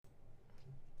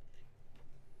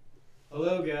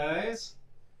Hello, guys.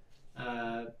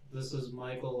 This is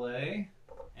Michael Lay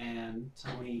and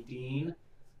Tony Dean,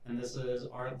 and this is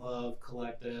Art Love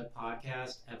Collective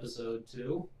Podcast, Episode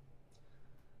 2.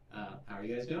 How are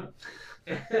you guys doing?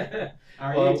 How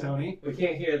are you, Tony? We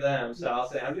can't hear them, so I'll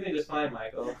say I'm doing just fine,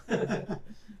 Michael. But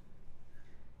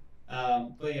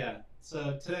yeah,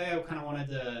 so today I kind of wanted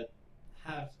to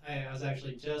I was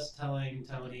actually just telling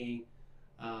Tony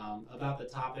about the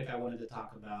topic I wanted to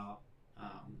talk about,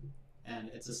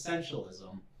 and it's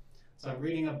essentialism. So I'm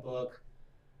reading a book.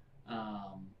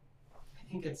 I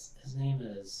think his name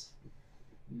is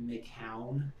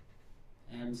McKeown,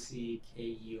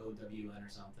 McKeown or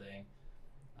something.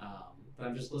 But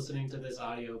I'm just listening to this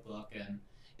audio book, and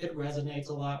it resonates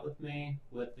a lot with me,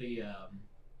 with the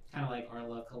kind of like Art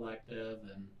Love Collective,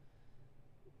 and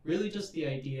really just the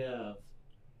idea of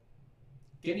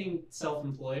getting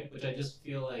self-employed, which I just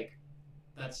feel like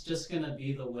that's just going to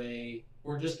be the way.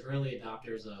 We're just early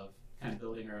adopters of kind of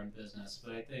building our own business,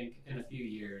 but I think in a few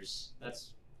years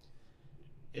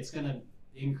it's going to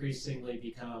increasingly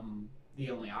become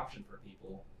the only option for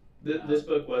people. This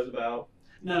book was about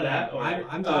that?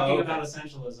 I'm talking about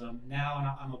essentialism now, and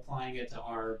I'm applying it to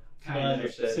our kind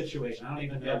of situation. I don't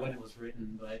even know when it was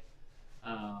written, but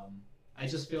I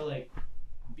just feel like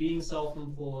being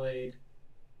self-employed,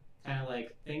 kind of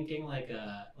like thinking like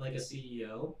a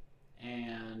CEO,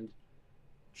 and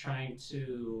trying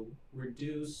to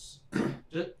reduce,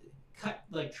 just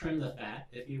trim the fat,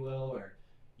 if you will, or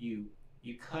you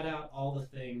cut out all the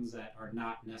things that are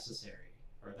not necessary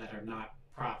or that are not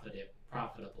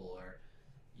profitable, or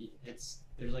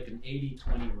there's like an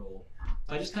 80-20 rule.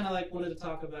 So I just kind of like wanted to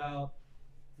talk about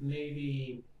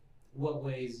maybe what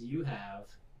ways you have,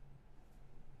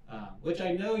 which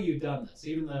I know you've done this,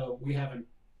 even though we haven't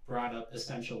brought up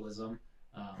essentialism.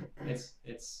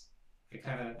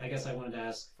 I guess I wanted to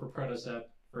ask for Protocept,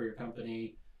 for your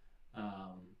company,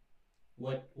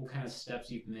 what kind of steps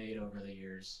you've made over the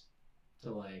years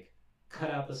to like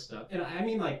cut out the stuff. And I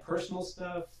mean like personal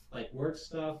stuff, like work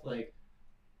stuff, like,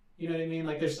 you know what I mean?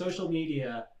 Like there's social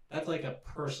media, that's like a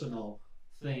personal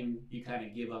thing you kind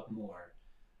of give up more.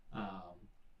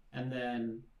 And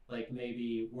then like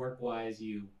maybe work-wise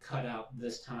you cut out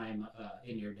this time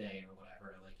in your day or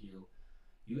whatever, like you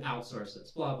outsource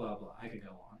this, blah, blah, blah. I could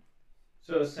go on.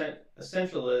 So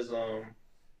essentialism,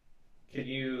 could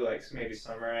you like maybe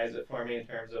summarize it for me in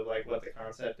terms of like what the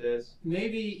concept is?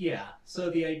 Maybe, yeah. So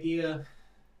the idea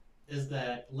is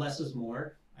that less is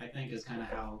more, I think, is kind of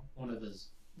how one of his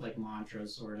like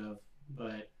mantras sort of,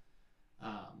 but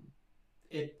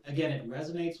it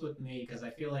resonates with me because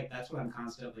I feel like that's what I'm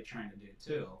constantly trying to do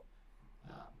too.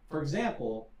 For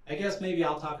example, I guess maybe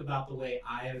I'll talk about the way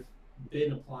I've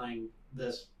been applying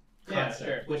this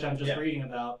concept, which I'm just reading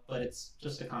about, but it's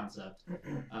just a concept.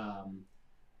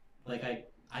 Like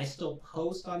I still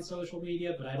post on social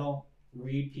media, but I don't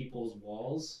read people's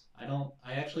walls.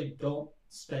 I actually don't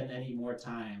spend any more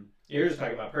time. You're just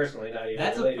talking about personally, not even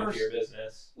related to your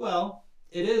business. Well,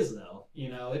 it is though. You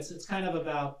know, it's kind of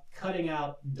about cutting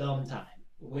out dumb time,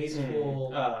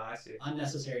 wasteful,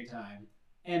 unnecessary time.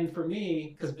 And for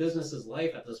me, because business is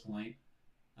life at this point,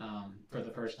 for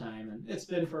the first time, and it's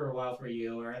been for a while for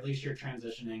you, or at least you're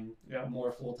transitioning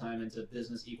more full-time into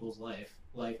business equals life.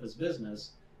 Life is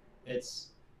business.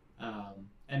 It's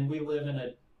and we live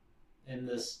in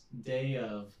this day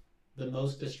of the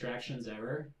most distractions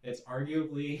ever. It's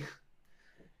arguably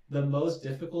the most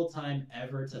difficult time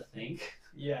ever to think.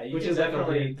 Yeah, you can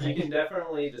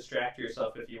definitely distract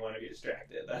yourself if you want to be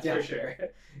distracted. That's for sure.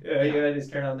 You gotta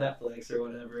just turn on Netflix or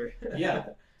whatever. Yeah.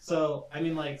 So I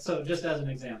mean, like, so just as an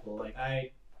example, like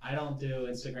I don't do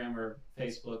Instagram or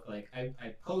Facebook. Like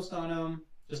I post on them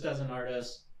just as an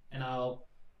artist, and I'll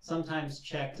sometimes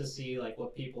check to see like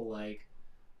what people like.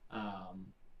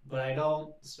 But I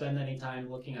don't spend any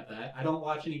time looking at that. I don't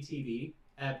watch any TV.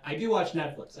 I do watch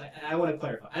Netflix. I want to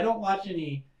clarify. I don't watch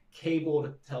any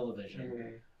cabled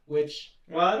television, which...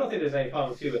 Well, I don't think there's any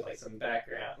problem, too, with, like, some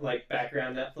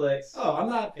background Netflix. Oh, I'm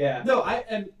not... Yeah. No,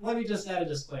 and let me just add a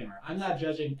disclaimer. I'm not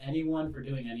judging anyone for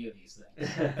doing any of these things.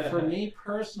 For me,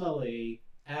 personally,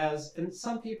 and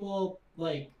some people,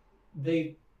 like,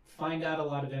 they find out a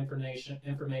lot of information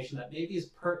that maybe is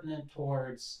pertinent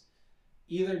towards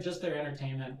either just their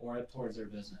entertainment or towards their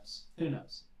business. Who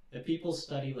knows? If people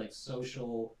study, like,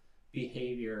 social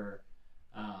behavior,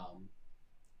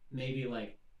 maybe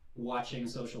like watching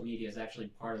social media is actually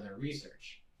part of their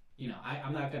research. You know,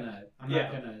 I'm not gonna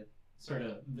sort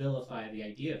of vilify the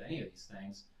idea of any of these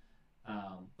things.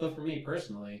 But for me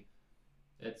personally,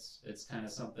 it's kind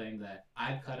of something that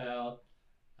I've cut out.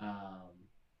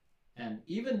 And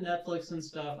even Netflix and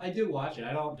stuff, I do watch it.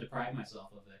 I don't deprive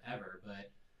myself of it ever,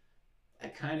 but I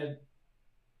kind of,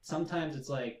 sometimes it's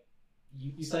like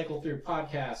you cycle through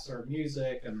podcasts or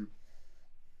music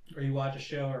or you watch a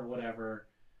show or whatever,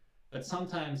 but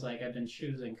sometimes like I've been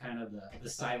choosing kind of the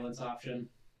silence option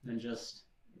and just,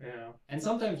 and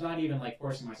sometimes not even like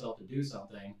forcing myself to do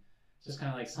something. Just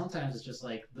kind of like, sometimes it's just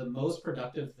like the most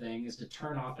productive thing is to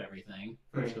turn off everything,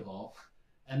 first of all,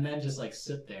 and then just like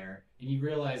sit there and you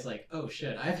realize like, oh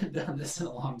shit, I haven't done this in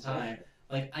a long time.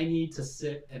 Like I need to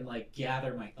sit and like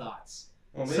gather my thoughts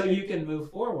so you can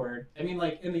move forward. I mean,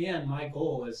 like in the end, my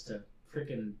goal is to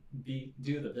freaking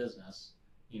do the business,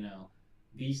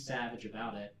 be savage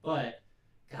about it. But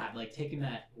God, like taking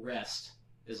that rest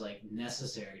is like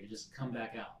necessary to just come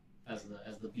back out as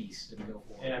the beast and go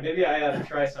forward. Yeah, maybe I have to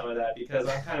try some of that because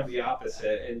I'm kind of the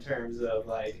opposite in terms of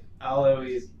like I'll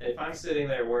always, if I'm sitting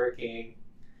there working,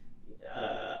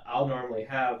 I'll normally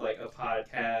have like a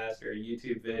podcast or a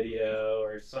YouTube video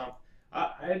or some.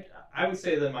 I would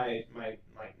say that my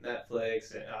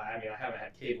Netflix, I mean I haven't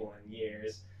had cable in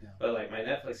years, but like my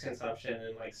Netflix consumption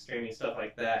and like streaming stuff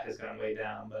like that has gone way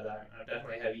down. But I'm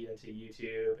definitely heavy into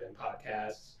YouTube and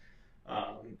podcasts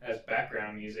as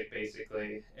background music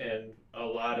basically, and a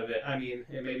lot of it. I mean,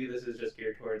 and maybe this is just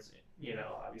geared towards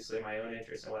obviously my own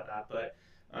interests and whatnot, but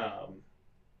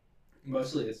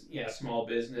mostly it's small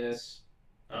business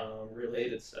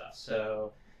related stuff.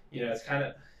 So it's kind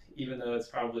of, even though it's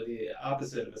probably the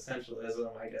opposite of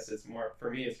essentialism, I guess it's more,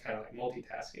 for me, it's kind of like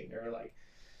multitasking or like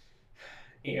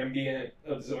ambient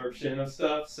absorption of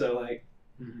stuff. So like,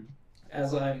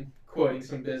 as I'm quoting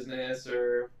some business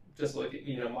or just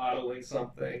looking, modeling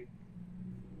something,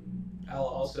 I'll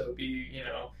also be,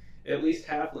 at least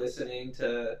half listening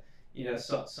to,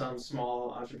 some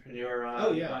small entrepreneur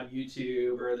on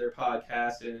YouTube or their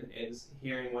podcast and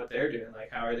hearing what they're doing.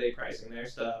 Like, how are they pricing their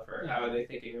stuff, or how are they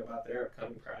thinking about their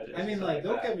upcoming projects? I mean, like,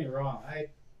 don't get me wrong.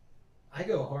 I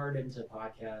go hard into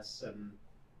podcasts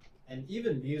and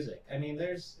even music. I mean,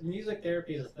 there's music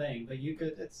therapy is a thing, but you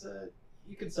could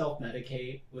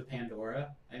self-medicate with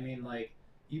Pandora. I mean, like,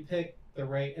 you pick the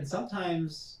right, and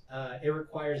sometimes it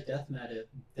requires death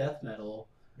metal.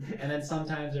 And then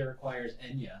sometimes it requires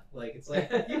Enya. Like, it's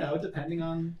like, depending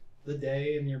on the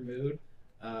day and your mood,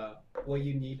 what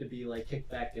you need to be, like, kicked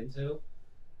back into.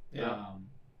 Yeah.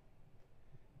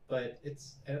 But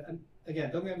it's,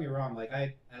 again, don't get me wrong, like,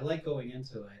 I like going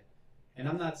into it. And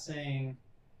I'm not saying,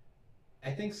 I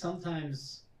think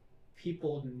sometimes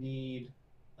people need,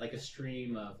 like, a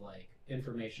stream of, like,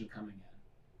 information coming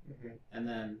in. Mm-hmm. And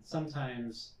then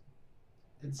sometimes,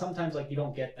 like, you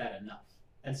don't get that enough.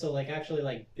 And so, like, actually,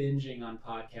 like, binging on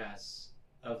podcasts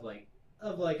of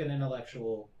an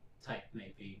intellectual type,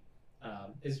 maybe,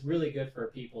 is really good for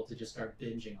people to just start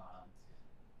binging on them.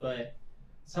 But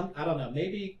I don't know,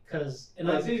 maybe because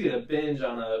it's easy to binge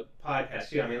on a podcast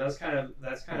too. I mean, that's kind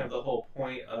of the whole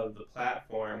point of the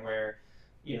platform, where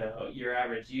your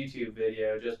average YouTube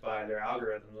video, just by their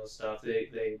algorithms and stuff,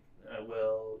 they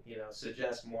will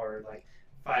suggest more like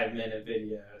 5-minute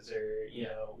videos or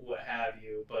what have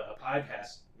you. But a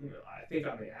podcast, I think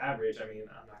on the average, I mean,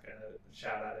 I'm not going to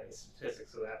shout out any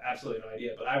statistics of that, absolutely no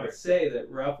idea, but I would say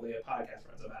that roughly a podcast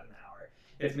runs about an hour.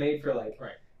 It's made for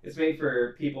it's made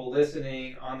for people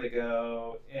listening on the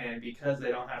go, and because they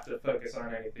don't have to focus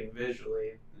on anything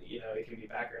visually, it can be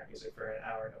background music for an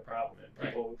hour, no problem. And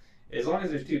people, as long as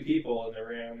there's two people in the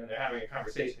room and they're having a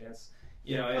conversation, it's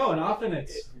and often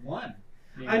it's one.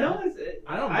 I know.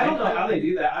 I don't know how they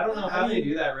do that. I don't know how they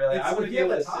do that, really. I wouldn't be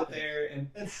able to sit there and.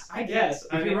 I guess.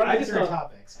 I mean, I just don't.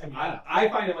 Topics. I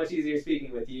find it much easier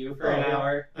speaking with you for an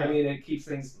hour. I mean, it keeps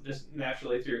things just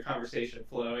naturally through a conversation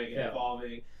flowing and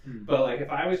evolving. But like, if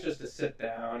I was just to sit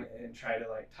down and try to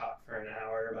like talk for an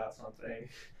hour about something,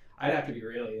 I'd have to be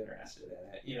really interested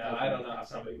in it. I don't know how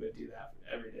somebody would do that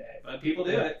every day, but people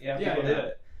do it. Yeah, people do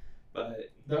it. But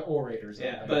the orators.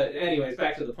 But anyways,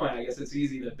 back to the point. I guess it's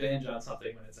easy to binge on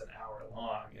something when it's an hour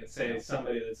long. And say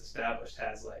somebody that's established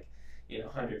has like,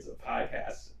 hundreds of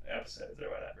podcast episodes or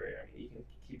whatever. I mean,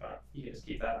 you can just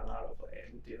keep that on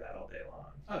autoplay and do that all day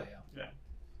long. Oh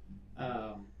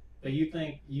yeah. But you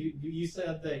think you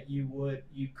said that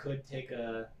you could take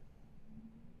a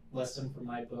lesson from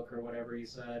my book or whatever you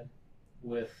said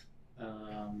with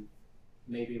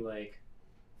maybe like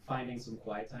finding some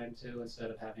quiet time too instead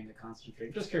of having to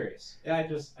concentrate. Just curious. I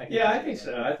think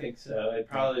so. It'd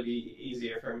probably be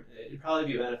easier it'd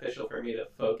probably be beneficial for me to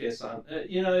focus on.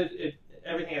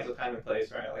 Everything has a time and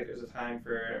place, right? Like there's a time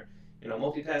for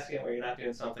multitasking where you're not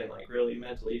doing something like really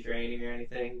mentally draining or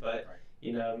anything, but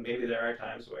maybe there are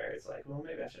times where it's like, well,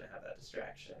 maybe I shouldn't have that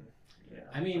distraction.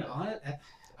 I mean,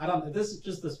 I don't. This is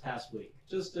just this past week.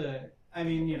 Just I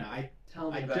mean, you know, Tell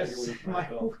me I about just your week, my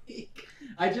Michael. week.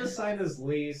 I just signed this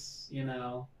lease. You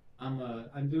know,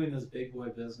 I'm doing this big boy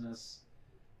business,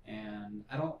 and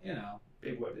I don't. You know,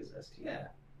 Big boy business. yeah,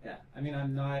 yeah. I mean,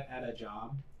 I'm not at a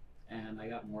job, and I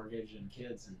got mortgage and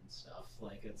kids and stuff.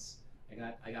 Like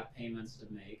I got payments to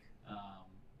make.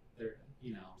 They're,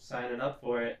 you know, Signing up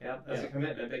for it. Yeah, that's Yeah. a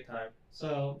commitment, big time.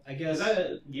 so I guess Is that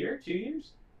a year, 2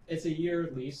 years? it's a year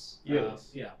lease. Year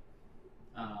lease. Yeah.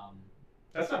 Um,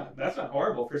 That's not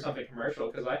horrible for something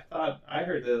commercial, because I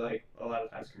heard that like a lot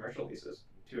of times commercial leases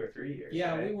 2 or 3 years.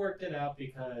 yeah, right? we worked it out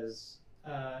because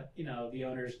you know, the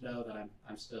owners know that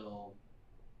I'm still.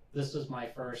 This is my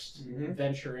first Mhm.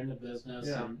 venture into business,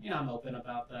 Yeah. and you know, I'm open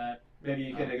about that. Maybe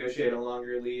you can negotiate a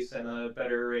longer lease and a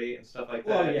better rate and stuff like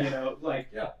that. Well, yeah. You know, like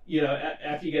Yeah. you know,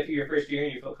 after you get through your first year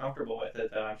and you feel comfortable with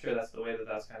it, though, I'm sure that's the way that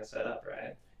that's kind of set up,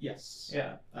 right? Yes.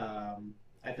 Yeah.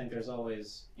 I think there's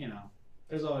always, you know,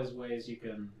 there's always ways you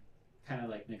can kind of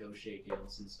like negotiate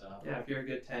deals and stuff. Yeah, if you're a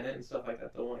good tenant and stuff like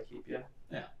that, they'll want to keep you.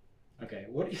 Okay.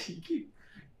 What do you keep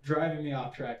driving me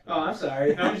off track? Oh, I'm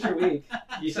sorry. How was your week?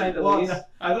 You signed a Well, lease? no.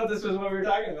 I thought this was what we were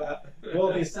talking about. Well,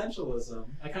 the essentialism.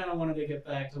 I kind of wanted to get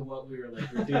back to what we were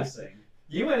like reducing.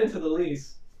 You went into the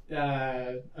lease.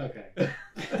 Okay.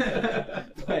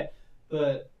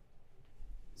 but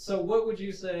so what would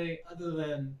you say other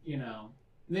than, you know,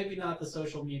 maybe not the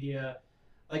social media,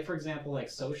 like for example, like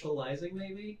socializing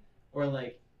maybe, or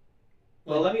like.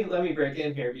 Well, let me break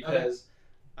in here because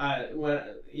when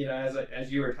you know,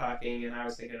 as you were talking and I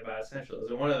was thinking about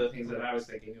essentialism, one of the things that I was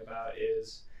thinking about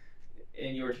is,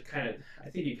 and you were I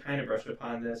think you kind of brushed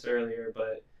upon this earlier,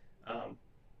 but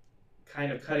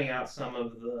kind of cutting out some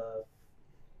of the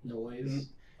Noise.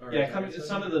 Or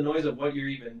some of the noise of what you're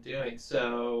even doing.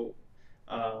 So,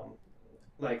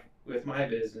 like with my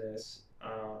business,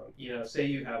 you know,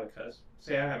 say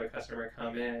I have a customer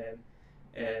come in,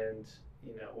 and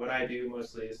you know what I do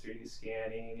mostly is 3D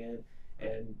scanning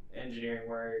and engineering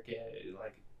work and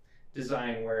like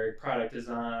design work, product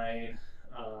design,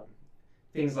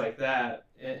 things like that.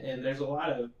 And there's a lot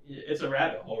of, it's a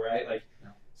rabbit hole, right? Like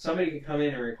somebody can come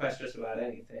in and request just about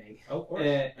anything. Oh, of course.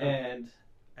 And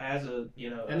as a, you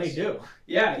know, and they do.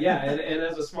 Yeah, and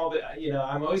as a small bit, you know,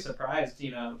 I'm always surprised,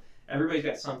 you know, everybody's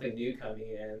got something new coming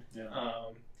in. Yeah.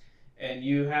 And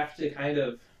you have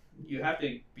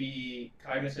to be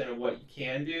cognizant of what you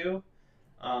can do,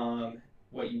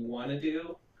 what you want to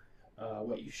do,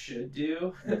 what you should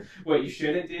do, what you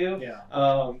shouldn't do. Yeah.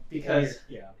 Because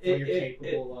what you're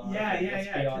capable of.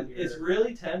 It's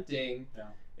really tempting. Yeah.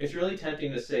 It's really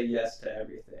tempting to say yes to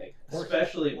everything,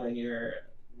 especially when you're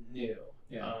new.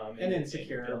 Yeah. And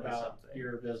insecure about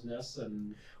your business,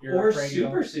 and you're or afraid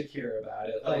super secure about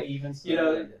it. Like even so, you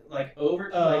know, like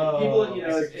people. You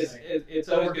know, it's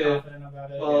always good.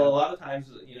 About it. Well, Yeah. a lot of times,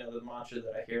 you know, the mantra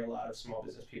that I hear a lot of small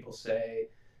business people say,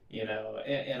 you know,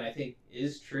 and I think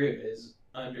is true, is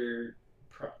under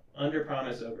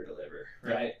promise, over deliver,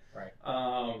 right? Right.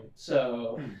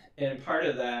 So, and part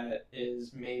of that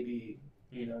is maybe,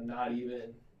 you know, not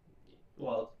even,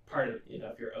 well, part of, you know,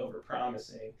 if you're over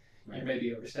promising, you may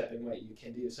be overstepping what you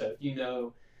can do. So if you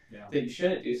know that you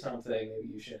shouldn't do something, maybe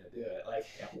you shouldn't do it. Like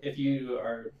if you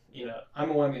are, you know,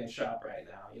 I'm a one-man shop right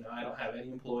now. You know, I don't have any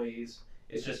employees.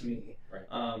 It's just me. Right.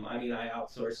 I mean, I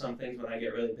outsource some things when I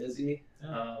get really busy.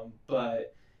 Yeah.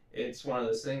 But it's one of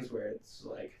those things where it's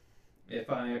like, if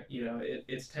I, you know,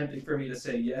 it's tempting for me to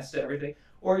say yes to everything,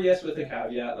 or yes with a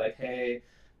caveat, like, hey,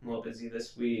 I'm a little busy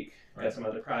this week, got some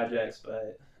other projects,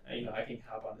 but, you know, I can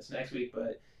hop on this next week.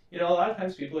 But, you know, a lot of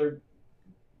times people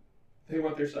they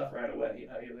want their stuff right away. You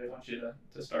know, they want you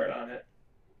to start on it,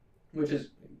 which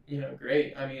is, you know,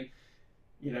 great. I mean,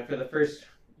 you know, for the first,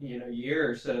 you know, year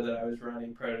or so that I was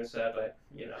running Protocep,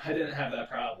 I didn't have that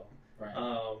problem. Right.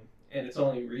 And it's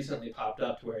only recently popped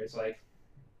up to where it's like,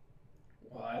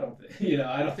 well, I don't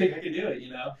think I can do it,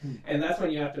 you know? And that's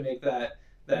when you have to make that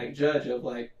judge of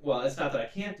like, well, it's not that I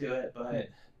can't do it, but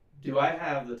do I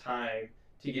have the time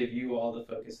to give you all the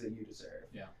focus that you deserve?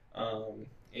 Yeah.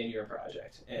 In your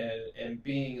project, and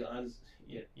being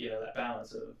you know, that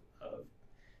balance of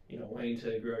you know, wanting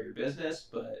to grow your business,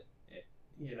 but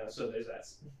you know, so there's that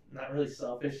not really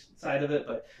selfish side of it,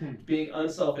 but being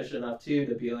unselfish enough too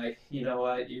to be like, you know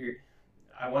what,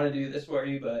 I want to do this for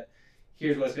you, but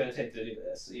here's what it's going to take to do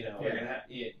this. You know, we're gonna have,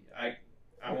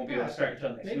 I won't be able to start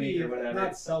until next week or whatever.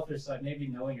 Not selfish side, maybe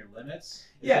knowing your limits.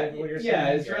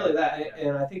 It's really that,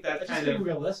 and I think that's kind of of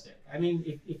realistic. I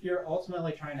mean, if you're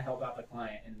ultimately trying to help out the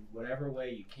client in whatever way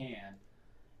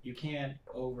you can't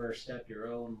overstep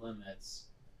your own limits.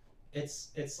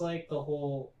 It's like the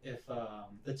whole, if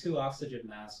the 2 oxygen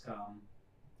masks come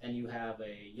and you have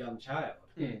a young child,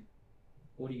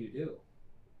 what do you do?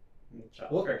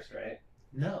 Child first, right?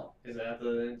 No. Is that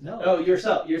the... No. Oh,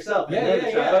 yourself. Yeah.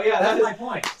 Oh, yeah, that's my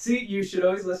point. See, you should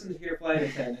always listen to your flight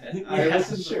attendant. I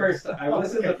listened the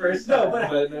first time. No,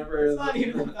 but never... It's not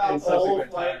even about the whole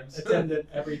flight attendant,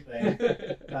 everything.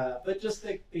 But just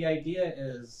the idea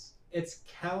is, it's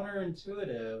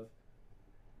counterintuitive,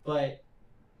 but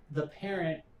the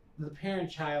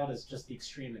parent-child is just the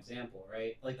extreme example,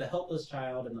 right? Like the helpless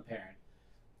child and the parent.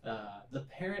 The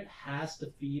parent has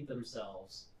to feed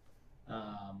themselves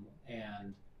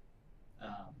and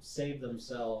save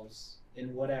themselves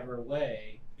in whatever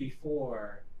way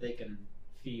before they can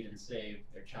feed and save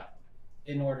their child,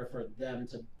 in order for them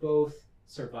to both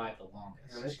survive the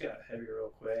longest. I just got heavy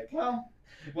real quick.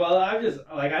 Well, I'm just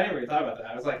like, I never really thought about that.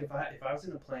 I was like, if I was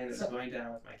in a plane that was going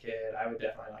down with my kid, I would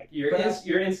definitely like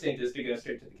your instinct is to go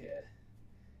straight to the kid.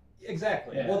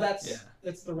 Exactly. Yeah. Well,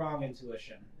 that's the wrong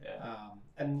intuition. Yeah.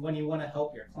 And when you want to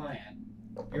help your client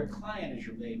is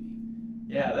your baby.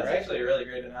 Yeah, that's actually a really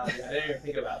great analogy. I didn't even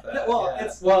think about that.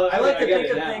 I like to think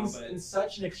of things in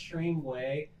such an extreme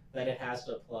way that it has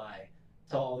to apply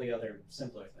to all the other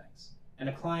simpler things. And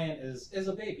a client is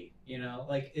a baby, you know,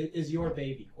 like it is your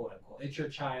baby, quote unquote. It's your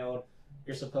child.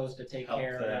 You're supposed to take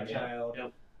care of that child.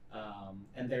 Yep.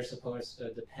 And they're supposed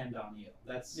to depend on you.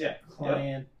 That's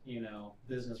client, you know,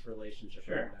 business relationship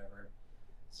or whatever.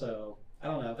 So I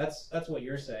don't know. That's what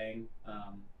you're saying.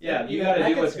 You got to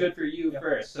do what's good for you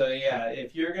first. So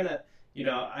if you're gonna, you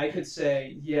know, I could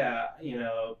say, you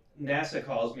know, NASA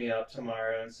calls me up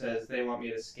tomorrow and says they want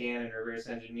me to scan and reverse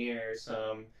engineer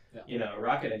some, you know,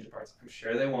 rocket engine parts. I'm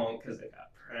sure they won't, because they got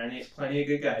plenty of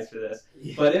good guys for this.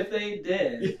 But if they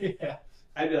did,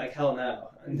 I'd be like, hell no.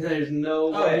 There's no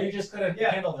way. You just couldn't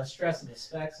handle the stress of the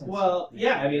specs. And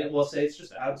I mean, we'll say it's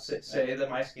just out. Say that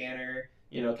my scanner,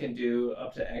 you know, can do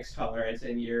up to X tolerance,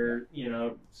 and you're, you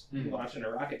know, launching a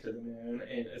rocket to the moon,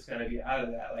 and it's going to be out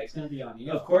of that. Like, it's going to be on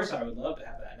you. Of course, I would love to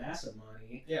have that NASA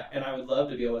money. Yeah. And I would love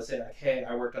to be able to say, like, hey,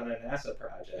 I worked on a NASA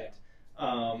project.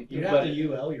 You'd have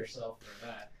to UL yourself for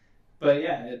that. But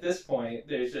at this point,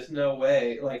 there's just no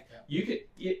way. Like, you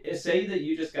could say that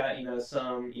you just got, you know,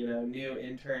 some, you know, new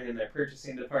intern in their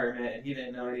purchasing department, and he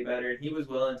didn't know any better, and he was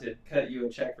willing to cut you a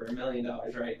check for $1 million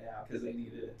right now because they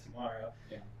needed it tomorrow.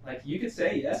 Yeah. Like, you could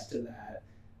say yes to that,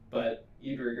 but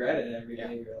you'd regret it every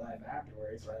day of your life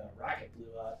afterwards when a rocket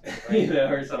blew up, you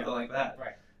know, or something like that.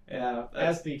 Right. Yeah.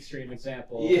 As the extreme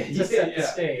example, to set the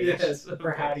stage for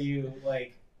how do you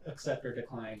like accept or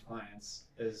decline clients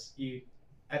is you.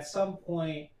 At some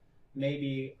point,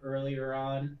 maybe earlier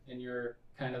on in your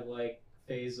kind of like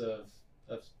phase of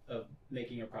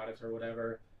making your products or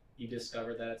whatever, you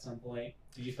discovered that at some point.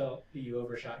 Did you feel you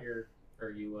overshot your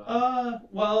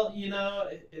well, you know,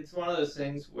 it's one of those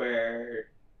things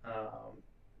where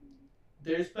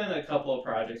there's been a couple of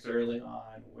projects early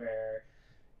on where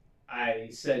I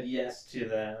said yes to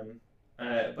them,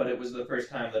 but it was the first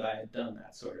time that I had done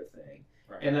that sort of thing,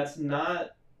 and that's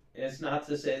not. It's not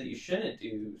to say that you shouldn't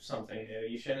do something new.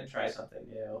 You shouldn't try something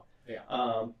new. Yeah.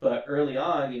 But early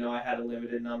on, you know, I had a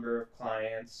limited number of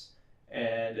clients,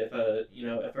 and if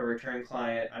a return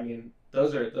client, I mean,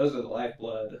 those are the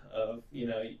lifeblood of, you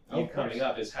know, you coming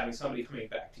up, is having somebody coming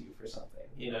back to you for something.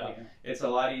 You know, it's a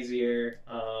lot easier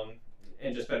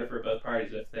and just better for both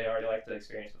parties if they already liked the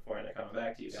experience before and they're coming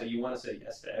back to you. Yeah. So you want to say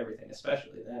yes to everything,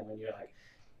 especially then when you're like,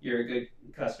 you're a good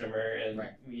customer, and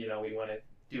you know, we want to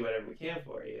do whatever we can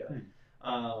for you.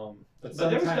 But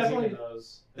there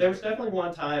was definitely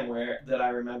one time that I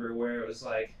remember where it was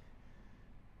like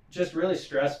just really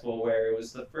stressful, where it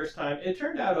was the first time. It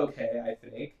turned out okay, I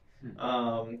think.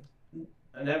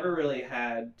 I never really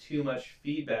had too much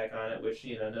feedback on it, which,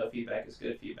 you know, no feedback is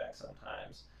good feedback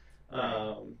sometimes.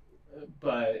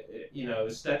 But, you know,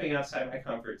 stepping outside my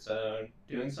comfort zone,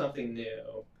 doing something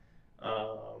new,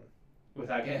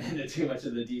 without getting into too much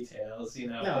of the details, you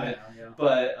know.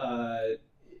 But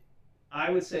I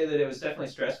would say that it was definitely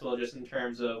stressful, just in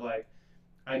terms of, like,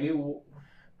 I knew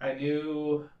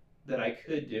that I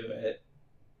could do it,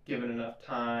 given enough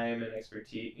time and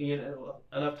expertise, you know,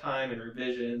 enough time and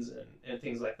revisions and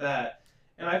things like that.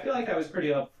 And I feel like I was pretty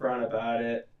upfront about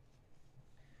it.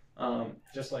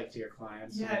 Just like to your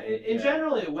clients. Yeah, in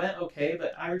general it went okay,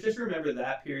 but I just remember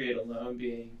that period alone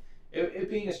being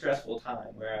a stressful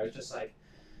time, where I was just like,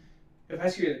 if I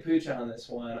screw the pooch on this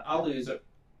one, I'll lose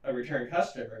a return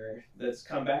customer that's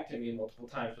come back to me multiple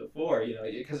times before, you know,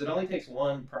 because it only takes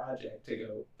one project to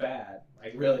go bad,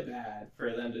 like really bad,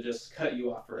 for them to just cut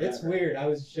you off forever. It's weird. I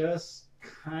was just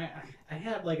I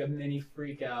had like a mini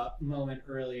freak out moment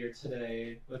earlier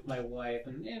today with my wife,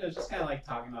 and, you know, just kind of like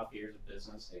talking about years of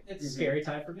business. It's a scary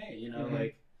time for me, you know,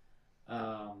 like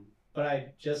But I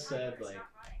just said, like,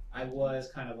 I was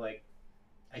kind of like,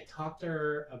 I talked to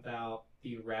her about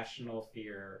the irrational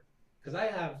fear, because I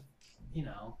have, you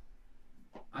know,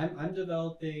 I'm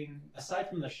developing, aside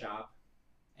from the shop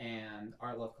and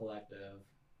Art Love Collective,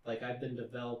 like, I've been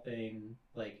developing,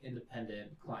 like,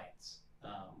 independent clients,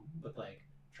 with, like,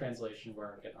 translation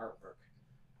work and artwork.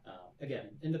 Again,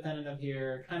 independent of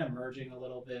here, kind of merging a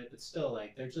little bit, but still,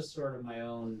 like, they're just sort of my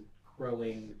own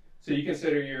growing. So you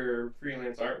consider your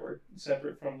freelance artwork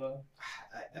separate from the?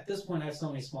 At this point, I have so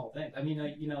many small things. I mean,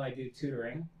 I do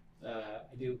tutoring.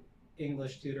 I do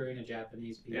English tutoring to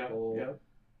Japanese people. Yeah.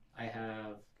 I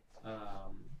have,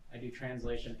 I do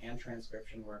translation and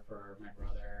transcription work for my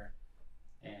brother,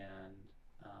 and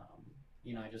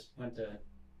I just went to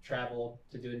travel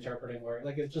to do interpreting work.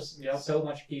 Like, it's just so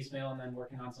much piecemeal, and then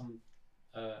working on some.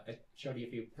 I showed you a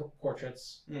few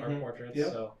portraits, art portraits.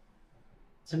 Yep. So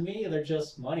to me, they're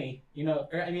just money.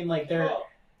 Or, I mean, like, they're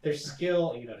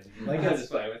skill. You know what I mean? Like, I'm just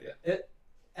playing with you.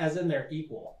 As in they're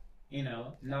equal.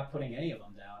 Not putting any of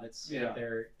them down. It's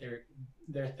they're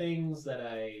things that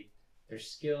they're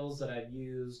skills that I've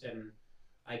used, and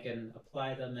I can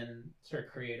apply them in sort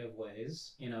of creative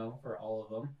ways. For all of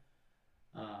them.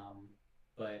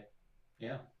 But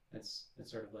yeah, it's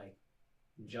sort of like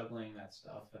juggling that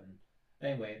stuff. And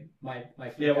anyway, my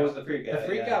freak what was the freak out? The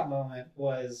freak out moment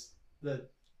was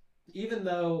even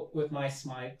though with my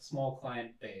small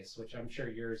client base, which I'm sure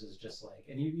yours is just like,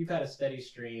 and you've had a steady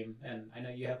stream, and I know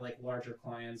you have like larger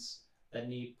clients that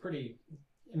need pretty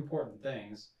important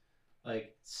things.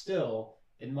 Like, still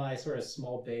in my sort of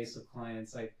small base of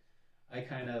clients, I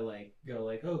kind of like go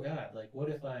like, oh God, like, what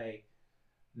if I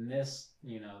miss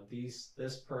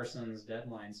this person's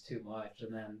deadlines too much,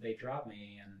 and then they drop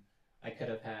me, and I could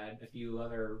have had a few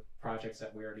other projects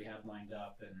that we already have lined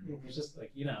up, and it's just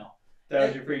like, That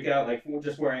was your freak out, like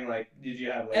just wearing like, did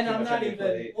you have like? And I'm not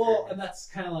even and that's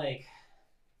kind of like,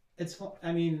 it's.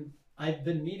 I mean, I've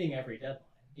been meeting every deadline,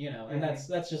 and that's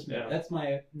just me. That's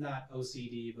my not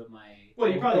OCD, but my. Well,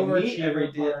 you probably meet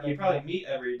every deadline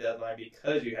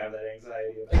because you have that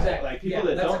anxiety. Exactly. Like people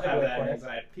that don't have that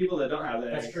anxiety. People that don't have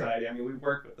that anxiety. I mean, we've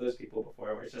worked with those people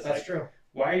before, where it's just that's true.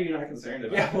 Why are you not concerned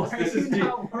about this? This is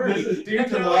due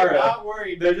tomorrow. Not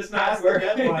worried. They're just not worried.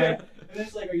 And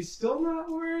it's like, are you still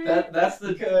not worried? That's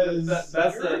definitely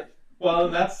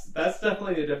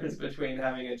the difference between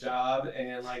having a job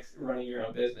and like running your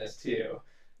own business too.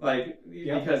 Like,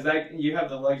 because that you have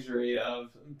the luxury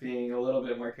of being a little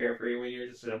bit more carefree when you're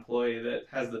just an employee that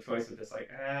has the choice of just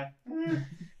like,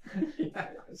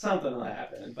 something will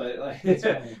happen. But like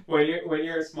when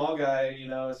you're a small guy,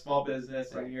 a small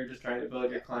business, and you're just trying to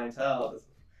build your clientele,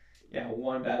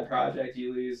 one bad project,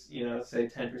 you lose, say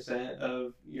 10%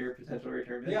 of your potential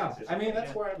return business. Yeah, I mean,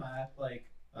 that's where I'm at. Like,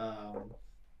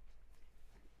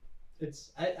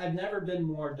 I've never been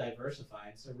more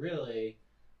diversified, so really,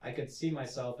 I could see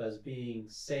myself as being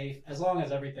safe as long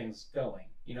as everything's going.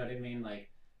 You know what I mean?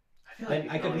 Like, I feel like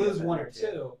I could lose one or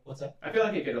two. What's up? I feel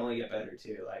like it could only get better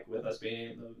too. Like with us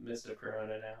being in the midst of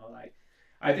Corona now, like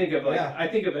I think of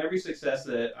every success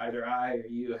that either I or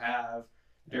you have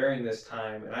during this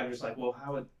time, and I'm just like, well,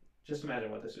 how would just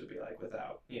imagine what this would be like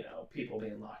without people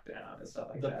being locked down and stuff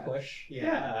like that. The push,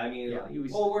 I mean,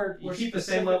 we're keep the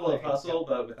same level of hustle,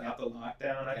 but without the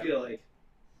lockdown, I feel like.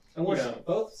 And we're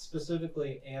both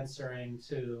specifically answering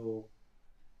to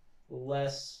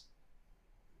less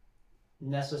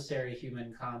necessary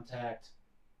human contact,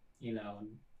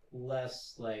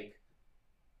 less like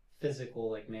physical,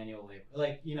 like manual labor,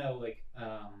 like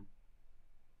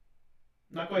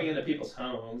not going into people's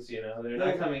homes, they're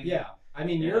not coming. Yeah, I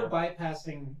mean, you're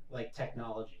bypassing like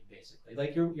technology basically.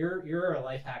 Like you're a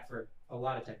life hack for a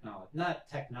lot of technology, not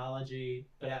technology,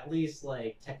 but at least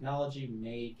like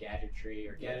technology-made gadgetry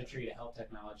or gadgetry to help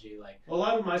technology. Like, well, a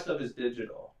lot of my stuff is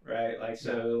digital, right? Like,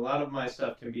 so a lot of my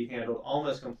stuff can be handled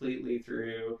almost completely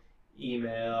through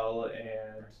email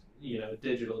and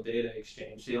digital data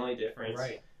exchange. The only difference,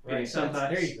 right.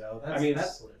 Sometimes there you go.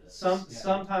 That's what it is.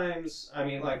 Sometimes, I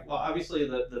mean, like, well, obviously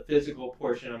the physical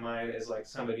portion of mine is like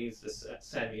somebody needs to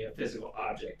send me a physical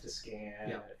object to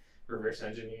scan. Reverse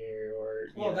engineer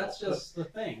that's just the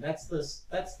thing. That's the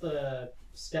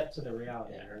step to the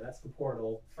reality, or that's the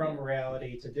portal from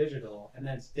reality to digital, and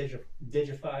then it's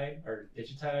digified or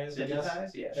digitized.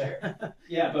 Yeah, sure.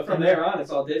 Yeah, but from there on,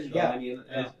 it's all digital. I mean,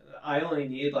 I only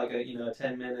need like a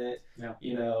 10-minute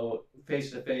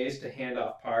face to face to hand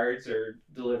off parts or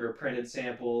deliver printed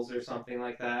samples or something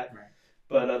like that. Right.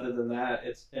 But other than that,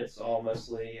 it's all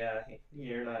mostly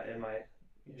you're not in my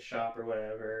shop or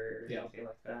whatever or anything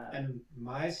like that. And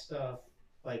my stuff,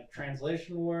 like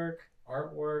translation work,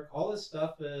 artwork, all this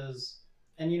stuff is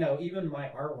and you know, even my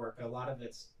artwork, a lot of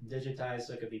it's digitized,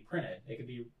 so it could be printed. It could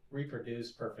be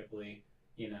reproduced perfectly,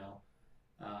 you know.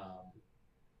 Um,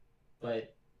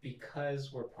 but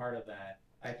because we're part of that,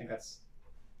 I think that's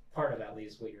part of at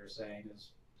least what you're saying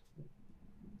is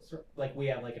like we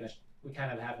have like we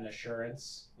kind of have an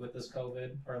assurance with this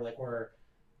COVID, or like we're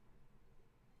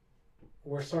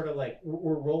sort of like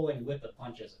we're rolling with the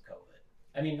punches of COVID.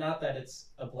 I mean, not that it's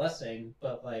a blessing,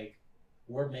 but like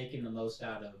we're making the most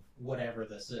out of whatever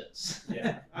this is.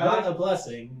 Yeah. Not a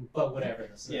blessing, but whatever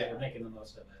this is, we're making the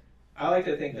most of it. I like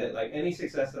to think that like any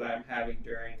success that I'm having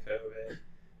during COVID,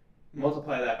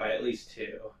 multiply that by at least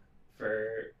 2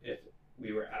 for if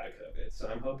we were out of COVID. So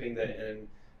I'm hoping that in,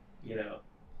 you know,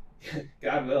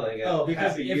 God willing,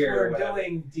 because if we're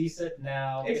doing decent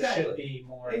now, exactly. It should be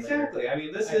more. Exactly. Later. I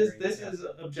mean, this is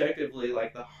objectively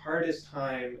like the hardest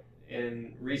time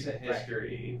in recent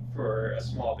history for a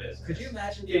small business. Could you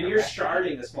imagine? And you're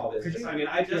starting a small business. I mean,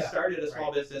 I just started a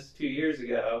small business 2 years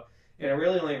ago, and it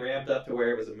really only ramped up to where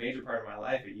it was a major part of my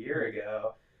life a year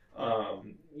ago.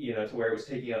 You know, to where it was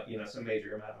taking up, you know, some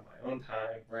major amount of my own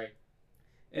time. Right.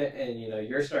 And you know,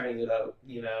 you're starting it up,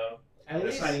 you know, at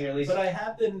least, signing your lease. But I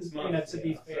have been, you know, to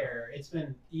be fair, it's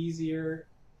been easier.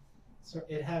 So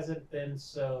it hasn't been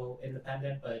so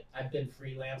independent, but I've been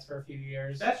freelance for a few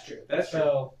years. That's true. That's true.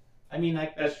 So, I mean,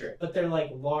 that's true. But they're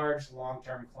like large,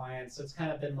 long-term clients. So it's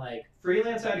kind of been like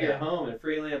freelance out of your home and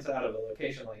freelance out of a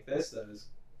location like this. Though is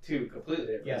 2 completely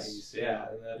different things. Yeah,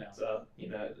 and that's you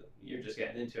know, you're just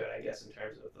getting into it, I guess, in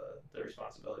terms of the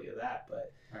responsibility of that.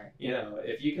 But you know,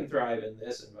 if you can thrive in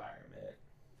this environment,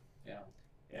 yeah.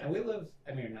 And we live.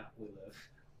 I mean, not we live.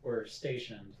 We're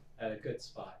stationed at a good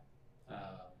spot.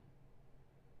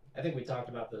 I think we talked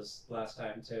about this last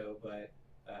time too, but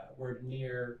we're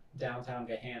near downtown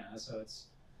Gahanna, so it's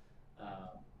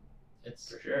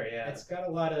for sure. Yeah, it's got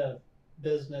a lot of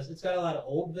business. It's got a lot of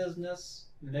old business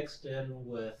mixed in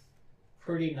with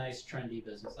pretty nice trendy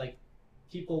business. Like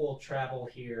people will travel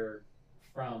here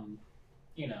from,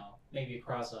 you know, maybe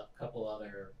across a couple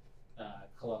other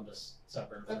Columbus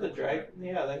suburbs. Then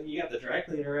you got the dry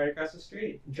cleaner right across the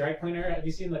street. Dry cleaner. Have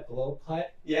you seen the Glow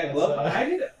Putt? Yeah, Glow Putt.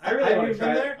 I really want to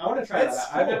try it. I want to try that.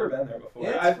 Cool. I've never been there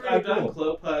before. I've done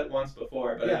Glow Putt once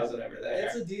before, but I wasn't ever there.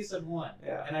 It's a decent one.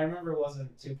 Yeah. And I remember it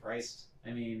wasn't too priced.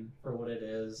 I mean, for what it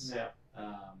is. Yeah.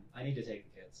 I need to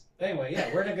take the kids. But anyway,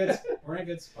 yeah, we're in a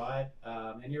good spot.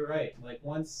 And you're right. Like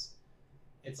once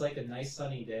it's like a nice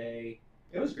sunny day.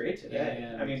 It was great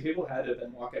today. I mean, people had to have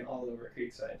been walking all over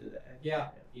Creekside today. Yeah,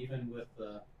 even with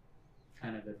the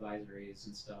kind of advisories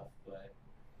and stuff. But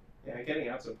yeah, getting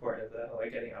out's important though.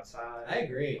 Like getting outside. I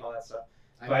agree. All that stuff.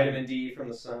 Vitamin D from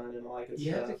the sun and all that good stuff.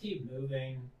 You have to keep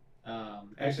moving.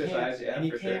 Exercise, and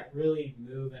you can't really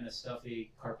move in a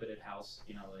stuffy carpeted house.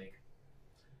 You know, like.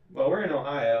 Well, we're in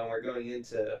Ohio and we're going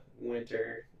into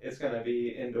winter. It's going to be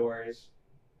indoors.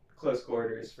 Close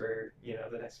quarters for, you know,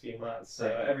 the next few months. So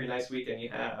every nice weekend you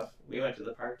have. We went to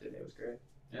the park today. It was great.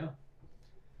 Yeah.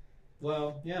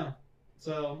 Well, yeah.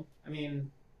 So I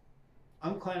mean,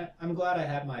 I'm glad I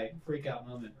had my freak out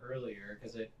moment earlier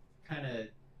because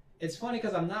it's funny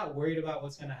because I'm not worried about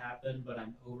what's gonna happen, but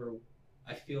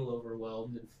I feel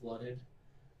overwhelmed and flooded.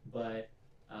 But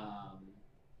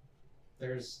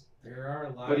there are a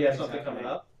lot. But do you have something coming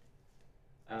up?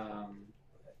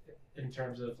 In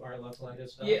terms of our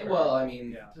localized stuff? Yeah, well, I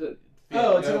mean, to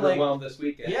overwhelmed this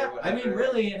weekend. Yeah, I mean,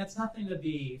 really, and it's nothing to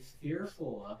be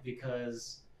fearful of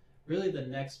because really the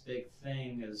next big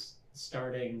thing is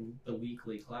starting the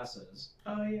weekly classes.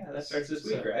 Oh, yeah, that starts this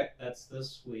week, right? That's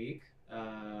this week.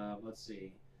 Let's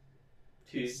see.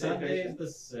 Tuesday, Sunday's the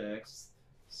 6th,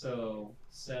 so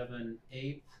 7,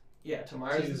 8. Yeah,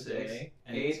 tomorrow's Tuesday,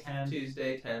 the 6th, 8th,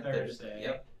 Tuesday, 10th, Thursday.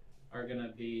 Yep. Are going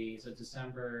to be, so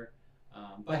December.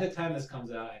 By the time this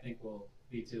comes out, I think we'll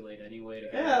be too late anyway.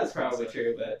 That's probably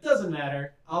true, but it doesn't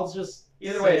matter. I'll just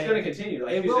either way, it's going to continue.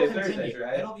 Like Tuesday, Thursdays,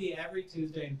 right? It'll be every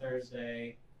Tuesday and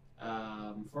Thursday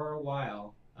for a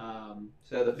while.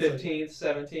 So the 15th,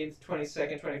 17th,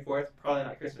 22nd, 24th, probably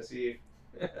not Christmas Eve.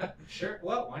 Sure.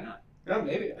 Well, why not? No,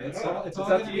 maybe. It's all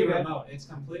going to be remote. It's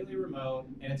completely remote,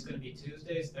 and it's going to be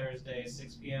Tuesdays, Thursdays,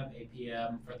 6 p.m., 8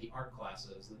 p.m. for the art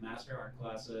classes, the master art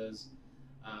classes.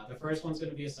 The first one's going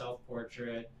to be a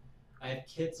self-portrait. I have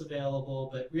kits available,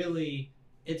 but really,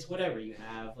 it's whatever you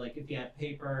have. Like if you have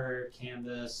paper,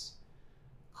 canvas,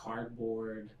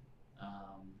 cardboard,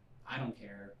 I don't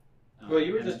care. Well,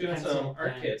 you were just doing some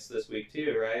art kits this week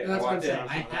too, right? That's what I'm saying.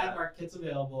 I have art kits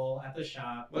available at the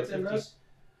shop. What's in those?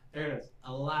 There's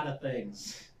a lot of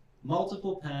things.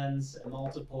 Multiple pens,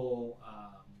 multiple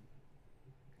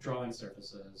drawing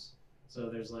surfaces. So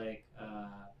there's like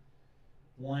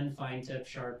one fine tip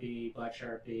Sharpie, black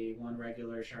Sharpie, one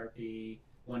regular Sharpie,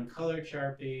 one colored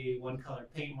Sharpie, one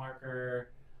colored paint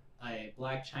marker, a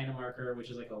black China marker, which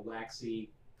is like a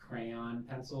waxy crayon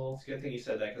pencil. It's a good thing you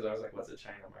said that because I was like, what's a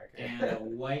China marker? And a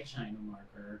white China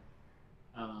marker.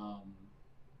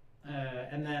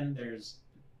 And then there's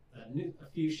a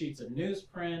few sheets of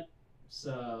newsprint,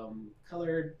 some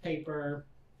colored paper,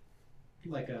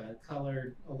 like a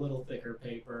little thicker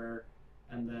paper,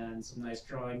 and then some nice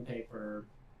drawing paper.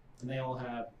 And they all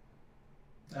have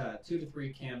 2 to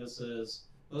 3 canvases.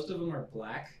 Most of them are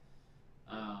black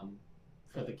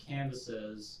for the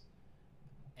canvases,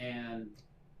 and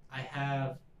I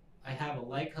have a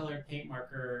light colored paint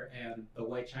marker and the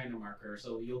white China marker,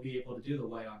 so you'll be able to do the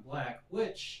white on black,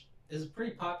 which is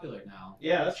pretty popular now.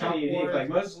 Yeah, that's pretty unique. Like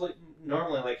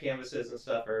normally like canvases and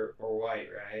stuff are white,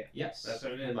 right? Yes. That's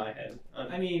what in my head.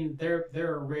 I mean, they're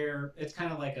a rare. It's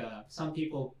kind of like some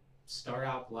people start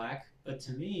out black, but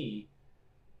to me,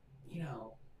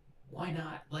 why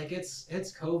not? Like it's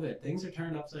COVID. Things are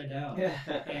turned upside down. Yeah.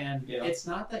 And it's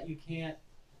not that you can't.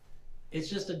 It's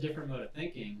just a different mode of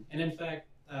thinking. And in fact,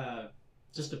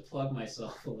 just to plug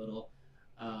myself a little,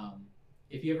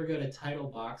 if you ever go to Title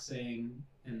Boxing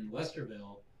in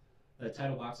Westerville, the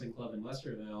Title Boxing Club in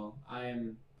Westerville, I've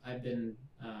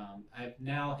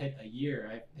now hit a year.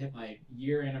 I've hit my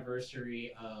year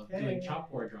anniversary of doing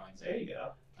chalkboard drawings. There you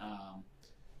go.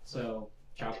 So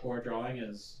chalkboard drawing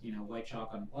is white chalk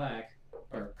on black,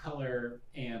 or color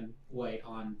and white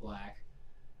on black,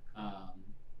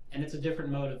 and it's a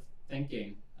different mode of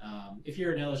thinking. If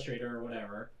you're an illustrator or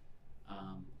whatever,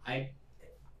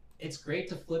 it's great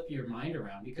to flip your mind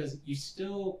around because you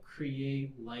still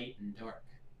create light and dark.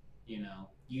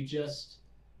 You just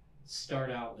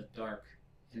start out with dark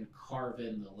and carve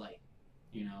in the light,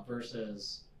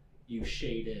 versus you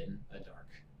shade in a dark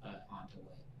onto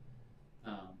white.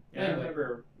 Yeah, anyway. I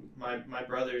remember my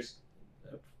brother's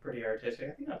pretty artistic.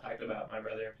 I think I talked about my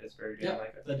brother in Pittsburgh doing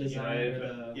the design.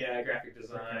 Graphic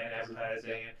design,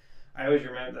 advertising. I always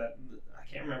remember that. I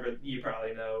can't remember. You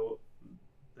probably know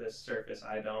this surface.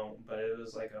 I don't, but it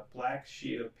was like a black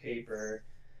sheet of paper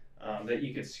that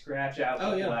you could scratch out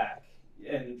the black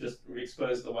and just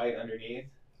expose the white underneath.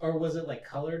 Or was it like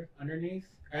colored underneath?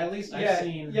 Or at least I've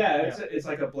seen. Yeah, it's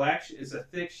like a black. It's a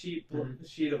thick sheet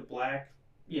of black.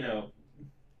 Kind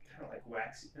of like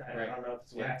waxy. I don't know if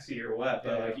it's waxy or what,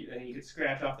 but and you could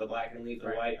scratch off the black and leave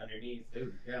the white underneath.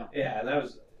 Dude, yeah. Yeah, that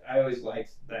was. I always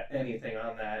liked that anything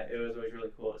on that. It was always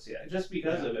really cool to see that, just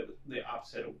because of it, the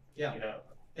opposite of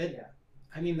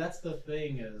I mean, that's the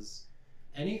thing is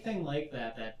anything like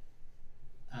that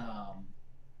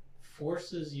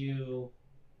forces you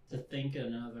to think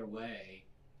another way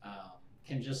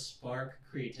can just spark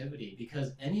creativity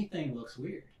because anything looks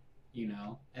weird,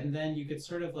 and then you could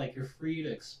sort of like you're free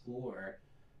to explore.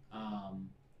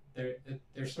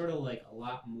 There's sort of like a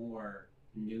lot more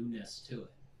newness to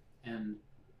it, and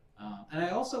I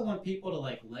also want people to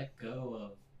like let go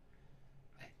of.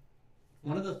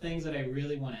 One of the things that I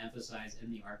really want to emphasize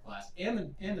in the art class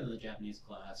and in the Japanese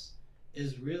class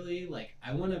is really like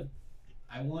I want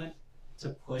to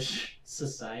push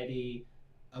society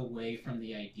away from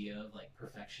the idea of like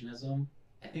perfectionism.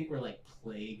 I think we're like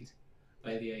plagued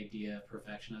by the idea of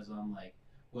perfectionism, like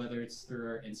whether it's through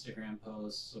our Instagram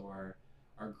posts or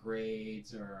our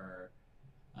grades or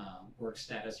work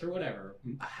status or whatever,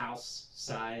 house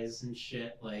size and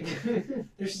shit. Like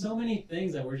there's so many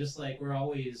things that we're just like we're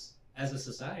always. As a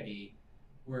society,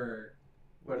 we're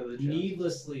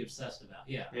needlessly obsessed about.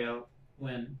 Yeah.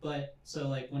 When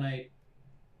I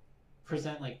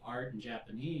present like art in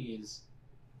Japanese,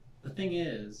 the thing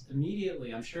is,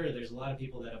 immediately, I'm sure there's a lot of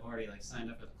people that have already like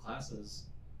signed up for the classes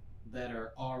that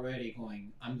are already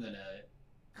going, I'm gonna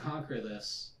conquer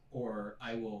this, or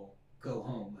I will go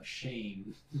home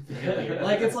ashamed.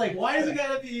 Like it's like, why does it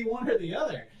gotta be one or the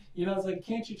other? It's like,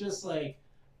 can't you just like,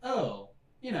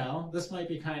 this might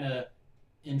be kind of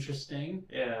interesting.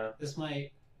 Yeah. This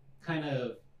might kind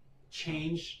of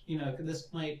change,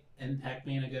 this might impact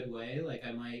me in a good way. Like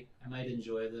I might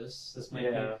enjoy this. This might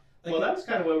be. Like, well, that was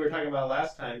kind of what we were talking about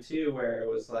last time too, where it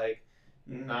was like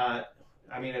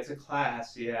it's a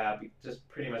class, just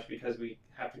pretty much because we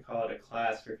have to call it a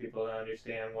class for people to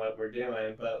understand what we're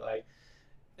doing, but like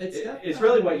it's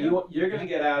really what you're going to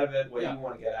get out of it, what you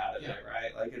want to get out of it,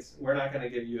 right? Like we're not going to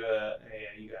give you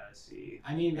you gotta see.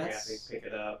 I mean, you have to pick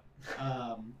it up.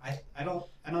 I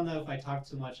don't know if I talked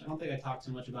too much. I don't think I talked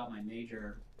too much about my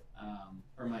major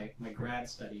or my grad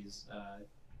studies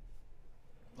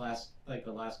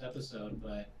the last episode,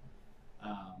 but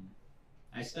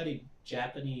I studied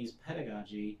Japanese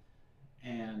pedagogy,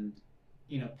 and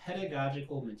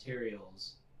pedagogical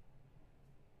materials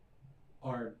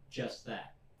are just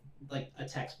that. Like a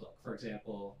textbook, for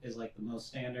example, is like the most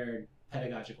standard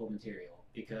pedagogical material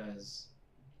because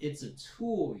it's a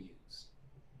tool used.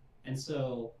 And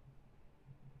so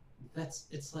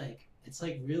it's like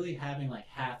really having like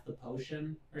half the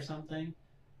potion or something.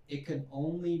 It can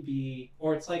only be,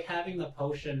 or it's like having the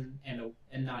potion and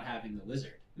not having the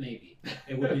wizard. Maybe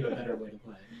it would be the better way to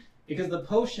put it, because the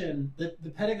potion, the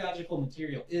pedagogical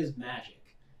material is magic.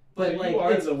 But so like you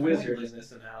are it's the wizard pointless. in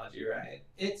this analogy, right?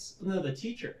 It's no, the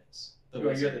teacher is the Well,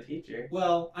 wizard. you're the teacher.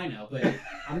 Well, I know, but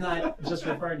I'm not just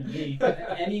referring to me.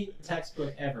 Any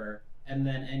textbook ever, and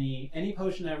then any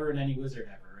potion ever, and any wizard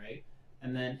ever, right?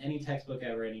 And then any textbook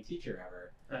ever, any teacher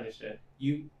ever. Understood.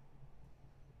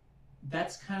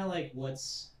 That's kind of like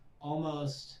what's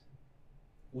almost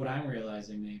what I'm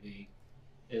realizing maybe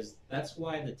is that's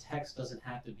why the text doesn't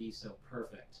have to be so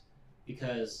perfect,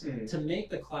 because to make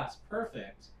the class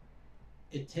perfect,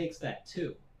 it takes that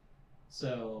too.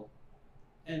 So,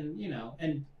 and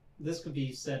and this could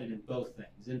be said in both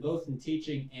things, in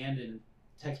teaching and in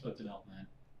textbook development.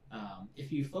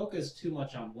 If you focus too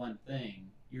much on one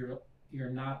thing, you're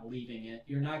not leaving it.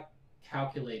 You're not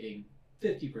calculating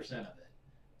 50% of it.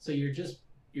 So you're just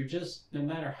no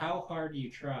matter how hard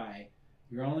you try,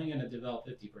 you're only going to develop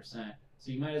 50%.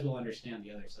 So you might as well understand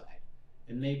the other side,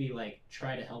 and maybe like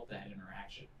try to help that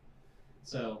interaction.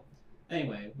 So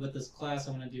anyway, with this class,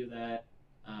 I want to do that.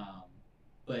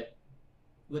 But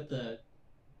with the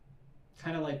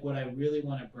kind of like what I really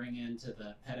want to bring into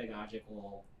the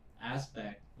pedagogical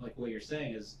aspect, like what you're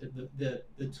saying, is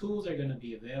the tools are going to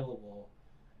be available,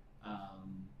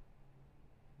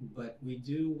 but we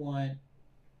do want,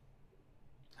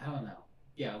 I don't know.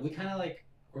 Yeah, we kind of like,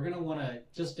 we're going to want to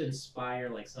just inspire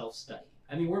like self-study.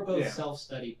 I mean, we're both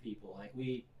self-study people. Like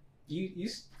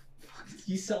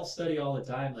you self-study all the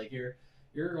time. Like you're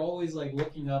always like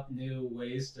looking up new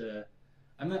ways to.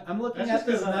 I'm looking at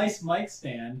this nice mic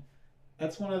stand.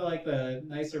 That's one of like the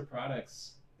nicer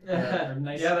products.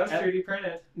 Nice, yeah, that was 3D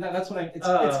printed. No, that's what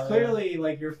it's clearly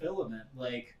like your filament.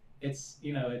 Like it's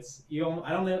it's you.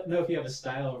 I don't know if you have a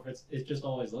style or if it just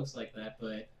always looks like that,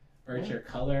 but or it's your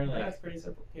color. Like that's pretty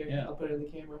simple. Here, I'll put it in the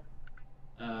camera.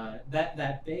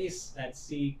 That base, that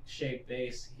C-shaped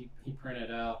base, he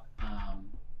printed out,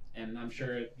 and I'm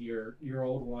sure your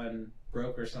old one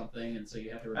broke or something, and so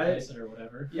you have to replace it or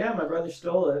whatever. Yeah, my brother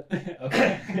stole it.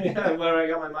 Okay. Yeah, when I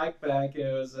got my mic back,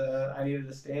 it was I needed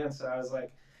a stand, so I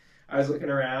was looking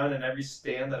around, and every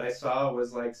stand that I saw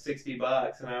was like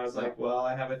 $60, and I was like, well,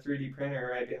 I have a 3D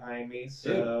printer right behind me,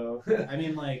 so. I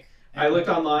mean, like. I looked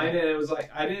online, and it was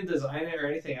like I didn't design it or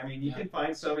anything. I mean, you can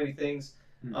find so many things.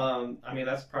 I mean,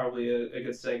 that's probably a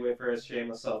good segue for a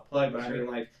shameless self-plug, but sure. I mean,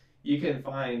 like, you can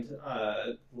find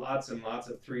lots and lots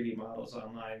of 3D models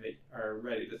online that are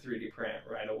ready to 3D print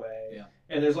right away. Yeah.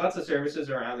 And there's lots of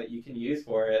services around that you can use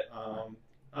for it.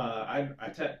 I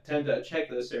tend to check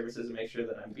those services and make sure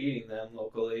that I'm beating them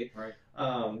locally. Right.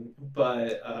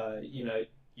 But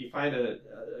you find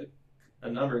a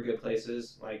number of good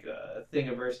places like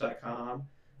Thingiverse.com.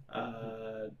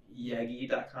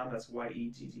 Yeggi.com, that's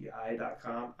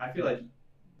YEGGI.com. I feel like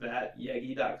that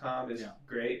Yeggi.com is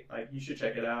great. Like, you should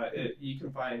check it out. You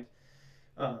can find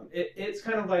it's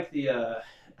kind of like the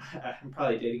I'm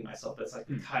probably dating myself, but it's like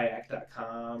the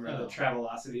Kayak.com or the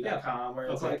Travelocity.com where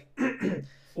it's like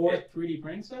for 3D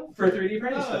printing stuff? For 3D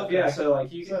printing stuff, okay. Yeah. So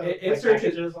like you can, it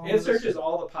searches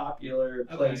all the popular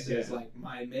places like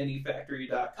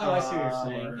MyMiniFactory.com. Oh, I see what you're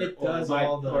saying. It does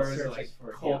all the searches like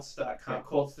for Colts.com,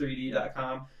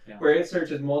 Colts3D.com, where it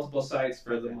searches multiple sites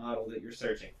for the model that you're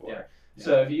searching for. Yeah.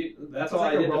 So if that's all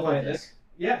I did to find this.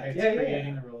 Yeah, it's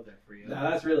creating a Rolodex for you. No,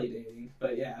 that's really dating,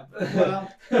 but yeah.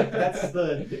 Well, that's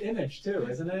the image too,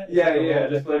 isn't it? Yeah,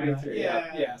 just flipping through.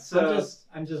 Yeah. So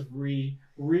I'm just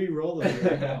re-rolling it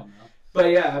right now.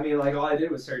 But yeah, I mean, like all I did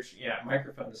was search,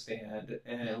 microphone stand,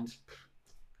 and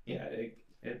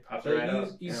it pops right up.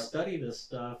 You study this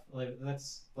stuff,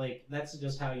 that's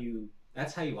just how you.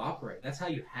 That's how you operate. That's how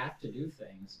you have to do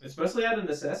things. It's mostly out of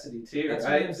necessity too,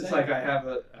 right? It's like I have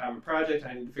a project.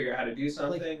 I need to figure out how to do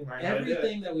something. Like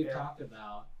everything that we've talked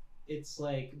about, it's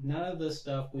like none of the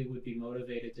stuff we would be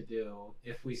motivated to do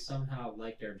if we somehow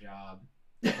liked our job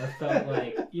or felt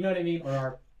like, you know what I mean, or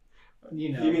our,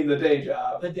 You mean the day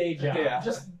job? The day job,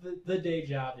 just the day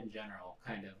job in general,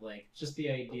 kind of like just the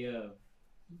idea of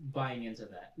buying into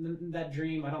that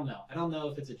dream. I don't know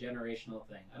if it's a generational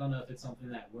thing. I don't know if it's something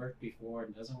that worked before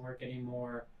and doesn't work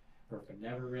anymore, or if it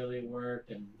never really worked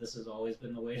and this has always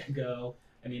been the way to go.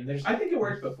 I mean, there's. I think it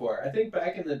worked before. I think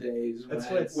back in the days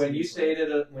when you stayed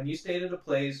at a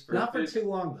place for not for too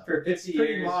long though. For 50 it's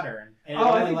pretty years. modern.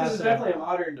 I think this is definitely a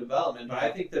modern development. But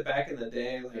I think that back in the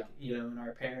day, like in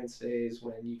our parents' days,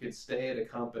 when you could stay at a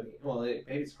company,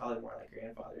 maybe it's probably more like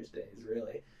grandfather's days,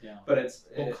 really. Yeah. But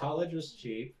college was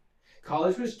cheap.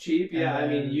 College was cheap, yeah. I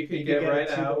mean, you could get right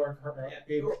out.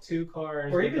 Two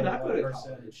cars. Or even not go to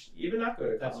college. Even not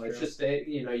go to college. Just stay,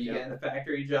 you get in a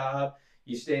factory job.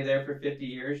 You stay there for 50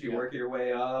 years, you work your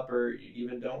way up, or you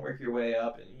even don't work your way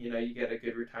up, and you get a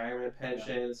good retirement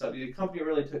pension. So the company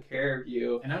really took care of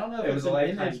you. And I don't know if it was a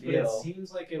lifetime deal. But it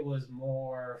seems like it was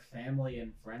more family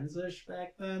and friends-ish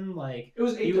back then. Like it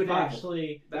was 8 to 5.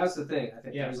 Actually, that's the thing. I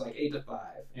think it was like 8 to 5,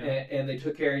 and they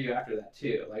took care of you after that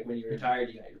too. Like when you retired,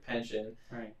 you got your pension.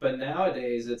 Right. But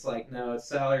nowadays, it's like no, it's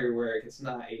salary work. It's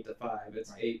not 8 to 5.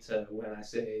 It's 8 to when I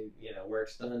say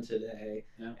work's done today,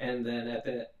 and then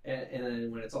and then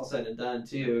when it's all said and done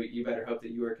too, you better hope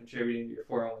that you are contributing to your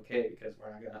 401k because we're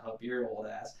not going to help your old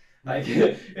ass. Like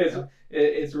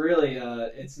it's really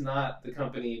it's not the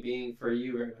company being for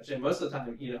you very much. And most of the time,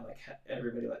 like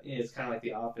everybody, it's kind of like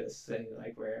the office thing,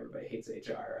 like where everybody hates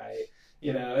HR, right?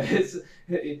 It's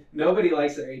nobody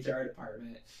likes their HR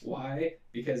department. Why?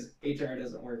 Because HR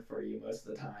doesn't work for you most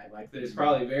of the time. Like there's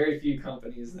probably very few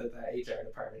companies that HR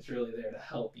department's really there to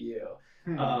help you.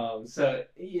 So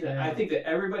I think that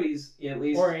everybody's at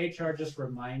least, or HR just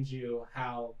reminds you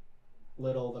how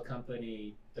little the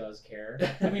company does care.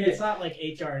 I mean, it's not like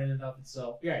HR in and of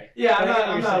itself. Right. Yeah,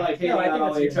 I'm not like hating on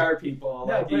all HR people.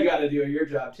 No, like you got to do your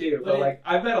job too. But like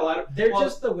I've met a lot of. They're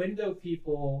just the window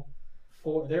people.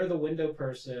 They're the window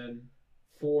person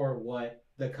for what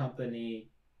the company.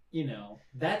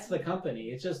 That's the company.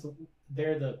 It's just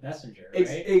they're the messenger, right?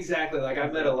 Exactly. Like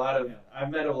I've met a lot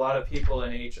of people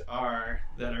in HR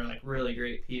that are like really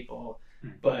great people,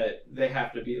 but they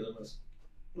have to be the most.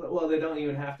 Well, they don't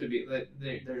even have to be.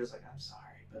 They're just like, I'm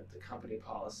sorry, but the company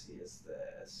policy is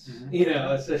this.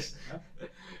 It's just.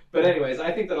 But anyways,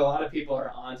 I think that a lot of people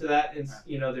are onto that, and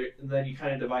then you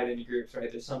kind of divide into groups, right?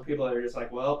 There's some people that are just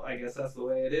like, well, I guess that's the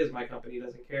way it is. My company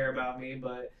doesn't care about me,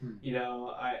 but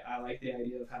I like the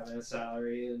idea of having a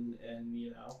salary and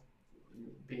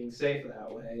being safe that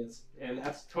way, and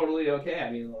that's totally okay.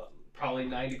 I mean, probably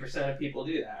 90% of people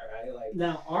do that, right? Like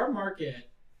now, our market,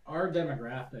 our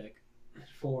demographic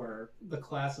for the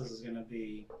classes is going to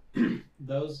be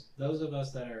those of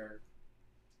us that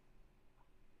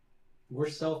we're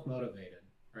self-motivated,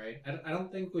 right? I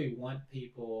don't think we want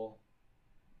people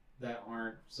that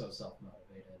aren't so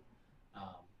self-motivated.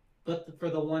 But for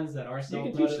the ones that are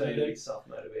self-motivated, you can teach them to be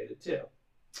self-motivated too.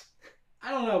 I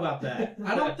don't know about that.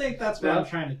 I don't think that's what I'm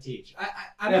trying to teach.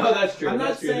 No, that's true. I'm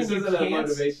not saying this you isn't a can't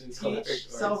motivation teach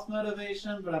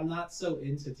self-motivation, but I'm not so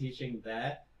into teaching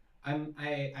that.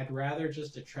 I'd rather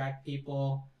just attract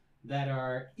people that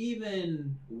are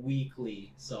even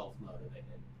weakly self-motivated.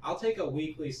 I'll take a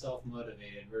weakly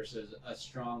self-motivated versus a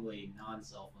strongly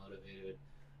non-self-motivated.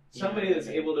 Somebody that's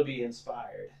able to be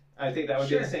inspired. I think that would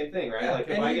be the same thing, right? Like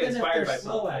if I get inspired by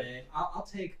something, I'll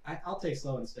take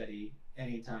slow and steady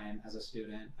anytime as a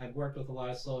student. I've worked with a lot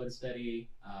of slow and steady.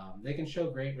 They can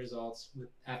show great results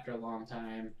after a long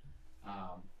time.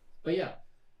 But yeah.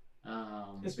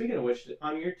 And speaking of which,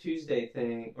 on your Tuesday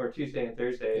thing or Tuesday and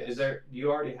Thursday, do you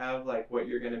already have like what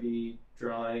you're going to be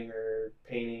drawing or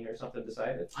painting or something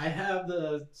decided? I have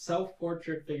the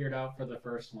self-portrait figured out for the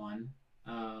first one.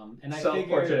 And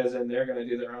self-portrait as in they're going to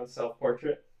do their own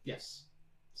self-portrait? Yes.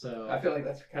 So I feel like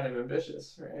that's kind of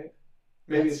ambitious, right?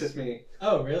 Maybe it's just me.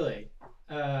 Oh, really?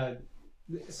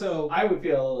 So I would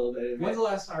feel a little bit. When's the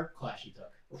last art class you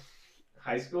took?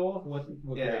 High school? What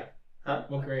grade? Huh?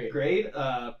 What grade?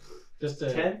 Just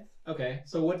 10th. Okay.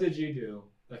 So what did you do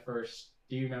the first?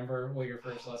 Do you remember what your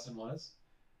first lesson was?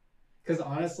 Because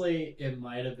honestly, it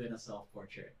might have been a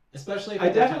self-portrait. Especially if I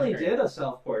definitely did a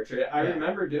self-portrait. I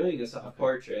remember doing a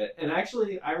self-portrait. And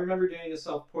actually, I remember doing a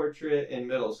self-portrait in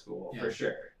middle school, for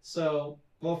sure. So,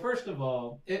 well, first of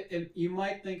all, you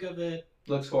might think of it...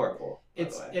 Looks horrible,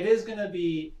 It is going to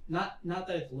be, not that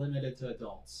it's limited to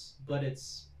adults, but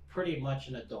it's pretty much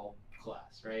an adult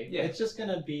class, right? Yeah. It's just going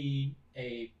to be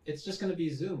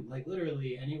Zoom. Like,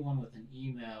 literally, anyone with an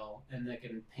email and that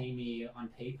can pay me on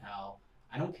PayPal,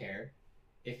 I don't care.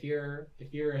 If you're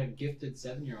a gifted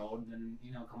 7-year-old, then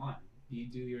come on, you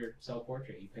do your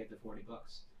self-portrait. You paid the $40.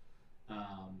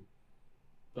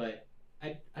 But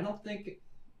I don't think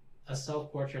a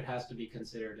self-portrait has to be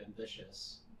considered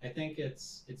ambitious. I think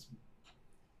it's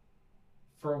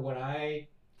for what I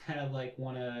kind of like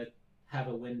want to have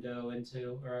a window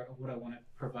into, or what I want to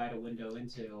provide a window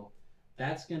into.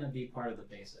 That's going to be part of the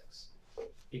basics,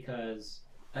 because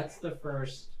that's the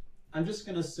first. I'm just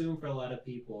going to assume for a lot of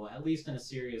people, at least in a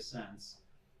serious sense,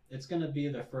 it's going to be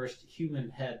the first human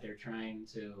head they're trying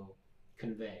to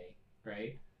convey,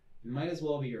 right? It might as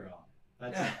well be your own.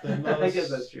 That's the most. I guess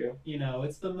that's true. You know,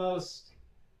 it's the most.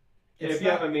 And if you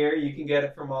have a mirror, you can get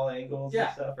it from all angles and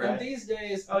stuff, right? And these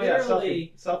days,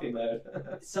 literally, selfie mode.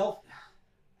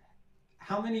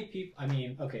 How many people? I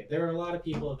mean, okay, there are a lot of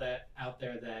people that out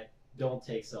there that don't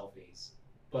take selfies,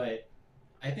 but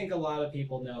I think a lot of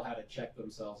people know how to check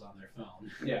themselves on their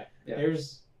phone. Yeah.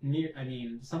 There's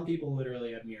some people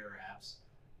literally have mirror apps,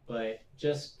 but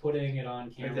just putting it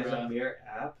on camera. There's a mirror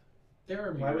app. There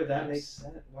are mirror Why would that apps. make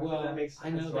sense? Why well, would that make sense? I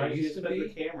know Why there you used just to put be.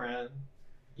 the camera in?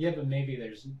 Yeah, but maybe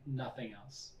there's nothing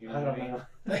else. You know I what don't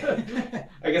I know. mean?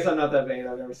 I guess I'm not that vain.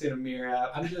 I've never seen a mirror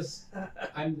app.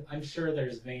 I'm sure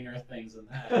there's vainer things than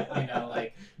that. You know,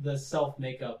 like the self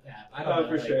makeup app. I don't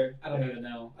know. For sure. I don't even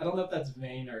know. I don't know if that's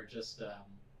vain or just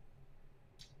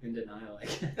in denial, I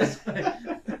guess.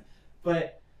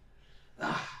 but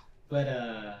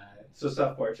So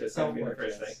self-portrait's going to be the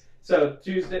first thing. Self-portraits.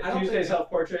 So Tuesday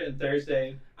self-portrait and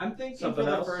Thursday. I'm thinking something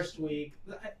for the else? first week.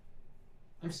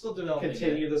 I'm still developing.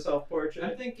 Continue the self-portrait.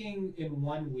 I'm thinking in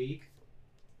 1 week,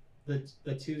 the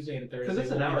Tuesday and Thursday. Because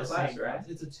it's an hour class, right?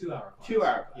 It's a 2-hour class.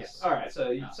 2-hour class. Yes. All right.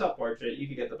 So self-portrait, you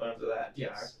could get the bones of that. In 2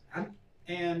 hours. Yes.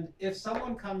 And if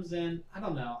someone comes in, I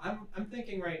don't know. I'm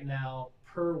thinking right now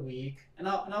per week, and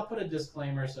I'll put a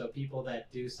disclaimer so people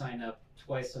that do sign up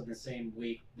twice in the same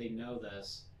week, they know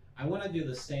this. I want to do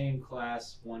the same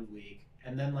class 1 week,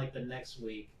 and then like the next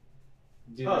week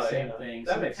do the same thing.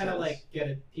 That so makes kind of sense. like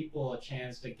get people a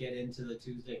chance to get into the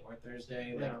Tuesday or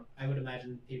Thursday. Like I would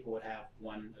imagine people would have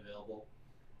one available.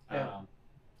 Yeah.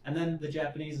 And then the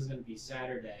Japanese is going to be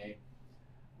Saturday,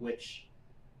 which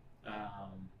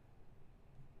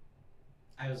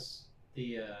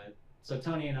so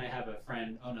Tony and I have a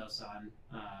friend, Ono-san.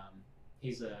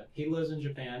 He lives in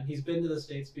Japan. He's been to the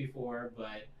States before,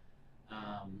 but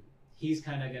he's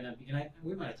kind of gonna be. And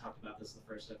we might have talked about this in the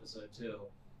first episode too.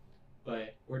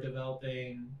 But we're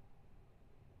developing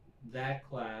that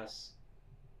class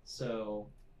so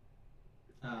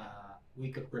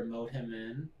we could remote him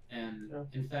in. And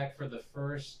in fact, for the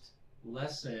first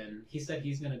lesson, he said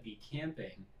he's going to be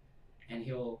camping, and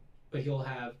he'll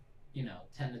have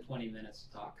 10 to 20 minutes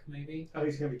to talk, maybe. Oh,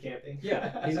 he's going to be camping?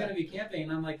 Yeah, he's going to be camping,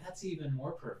 and I'm like, that's even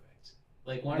more perfect.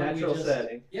 Like, why don't Natural we just...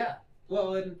 setting. Yeah.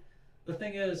 Well, and the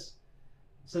thing is,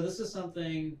 so this is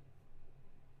something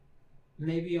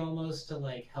maybe almost to,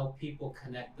 like, help people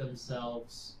connect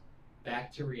themselves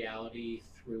back to reality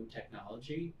through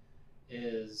technology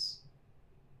is...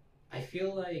 I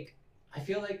feel like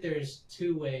there's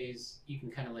two ways you can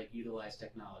kind of, like, utilize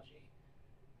technology.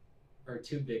 Or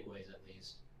two big ways, at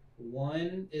least.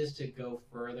 One is to go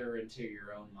further into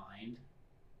your own mind,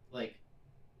 like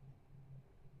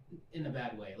in a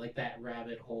bad way, like that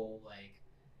rabbit hole, like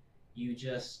you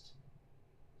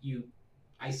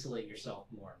isolate yourself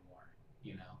more and more,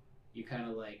 you kind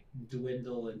of like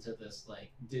dwindle into this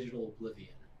like digital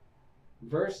oblivion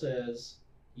versus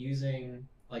using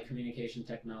like communication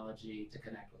technology to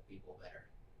connect with people better.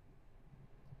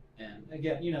 And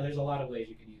again, there's a lot of ways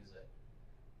you can use it,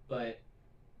 but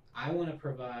I want to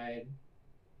provide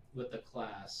with the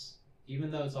class,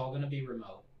 even though it's all going to be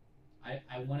remote,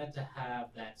 I want it to have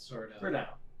that sort of... For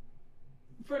now.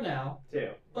 For now. Too.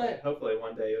 But hopefully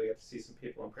one day you'll get to see some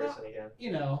people in person again.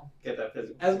 Get that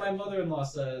physical. As my mother-in-law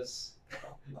says,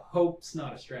 hope's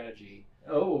not a strategy.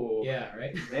 Oh. Yeah,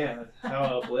 right? Man,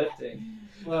 how uplifting.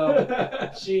 Well,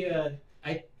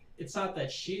 it's not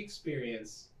that she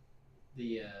experienced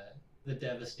the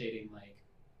devastating, like,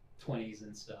 20s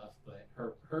and stuff, but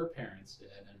her parents did,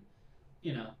 and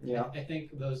I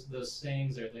think those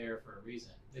sayings are there for a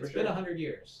reason. It's been 100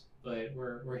 years, but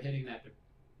we're hitting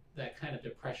that kind of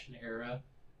depression era,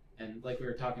 and like we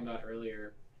were talking about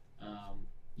earlier,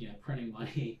 printing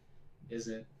money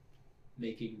isn't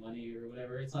making money or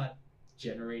whatever. It's not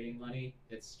generating money.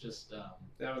 It's just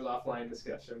that was offline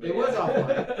discussion. It was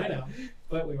offline. I know,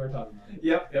 but we were talking about it.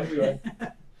 Yep, we were.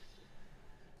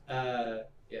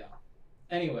 Yeah.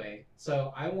 Anyway,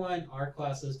 so I want our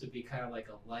classes to be kind of like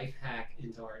a life hack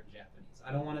into art in Japanese.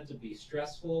 I don't want it to be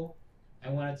stressful. I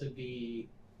want us to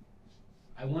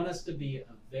be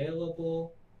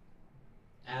available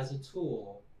as a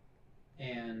tool,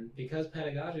 and because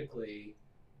pedagogically,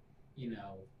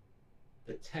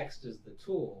 the text is the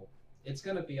tool, it's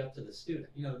going to be up to the student.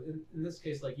 In this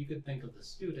case, like you could think of the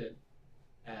student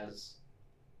as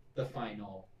the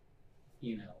final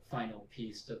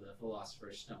piece to the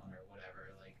Philosopher's Stone or whatever.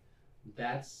 Like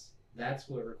that's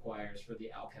what it requires for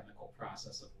the alchemical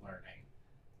process of learning,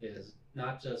 is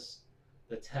not just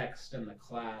the text and the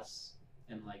class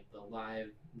and like the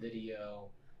live video,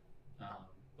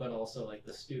 but also like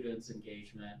the students'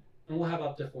 engagement. And we'll have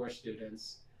up to 4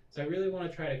 students. So I really want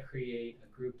to try to create a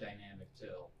group dynamic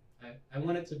too. I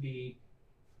want it to be,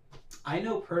 I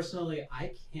know personally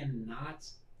I cannot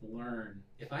learn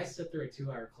if I sit through a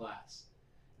 2-hour class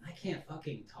and I can't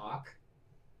fucking talk.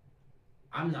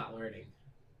 I'm not learning.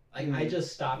 Like I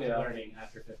just stopped learning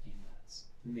after 15 minutes,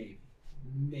 maybe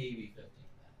 15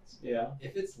 minutes. Yeah.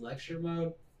 If it's lecture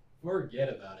mode, forget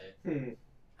about it.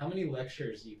 How many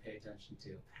lectures do you pay attention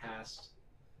to past?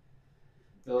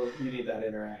 You need that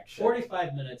interaction.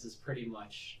 45 minutes is pretty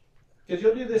much. Because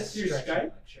you'll do this through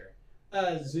Skype. Lecture.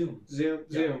 Zoom.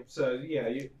 Zoom. So yeah,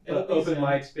 you It'll open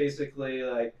mics basically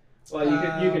like. Well,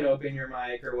 you can open your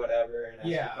mic or whatever and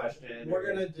ask a question. We're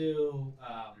gonna do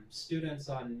students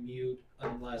on mute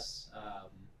unless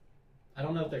I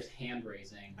don't know if there's hand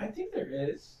raising. I think there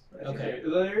is. Okay.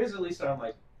 There is at least on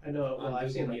like I know. Well,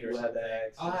 I've seen like Meet or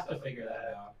WebEx. I'll have to figure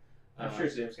that out. I'm sure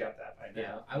Zoom's got that by now.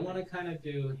 Yeah, I want to kind of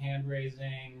do hand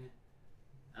raising.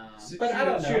 But I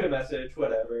don't shoot a message,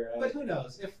 whatever. But who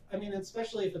knows?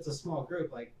 Especially if it's a small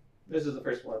group, like this is the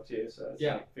first one too, so it's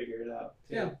like figure it out.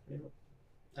 Too, yeah. You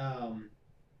know?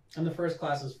 And the first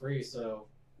class is free, so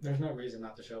there's no reason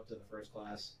not to show up to the first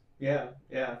class. Yeah.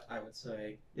 I would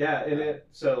say. Yeah, and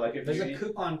so like if there's a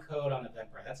coupon code on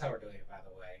Eventbrite. That's how we're doing it, by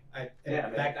the way.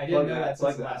 In fact, I Plug didn't know that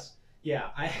since that. last. Yeah,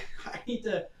 I need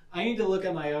to look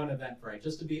at my own Eventbrite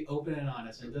just to be open and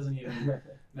honest. It doesn't even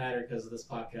matter because this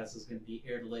podcast is going to be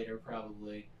aired later,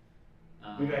 probably.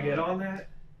 We gotta get on that.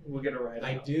 We'll get it right.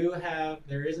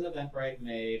 There is an Eventbrite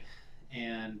made,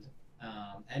 and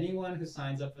anyone who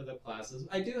signs up for the classes,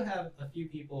 I do have a few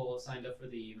people signed up for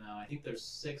the email. I think there's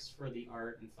 6 for the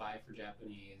art and 5 for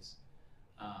Japanese.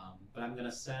 But I'm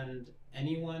gonna send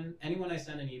anyone I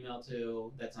send an email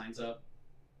to that signs up,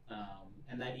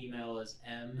 and that email is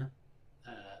M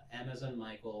as in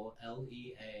Michael,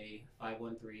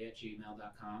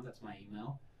 LEA513@gmail.com. That's my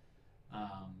email.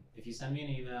 If you send me an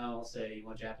email, say you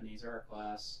want Japanese or art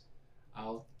class,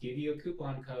 I'll give you a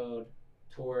coupon code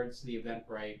towards the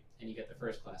Eventbrite, and you get the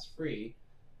first class free.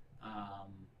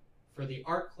 For the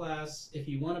art class, if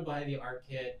you want to buy the art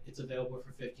kit, it's available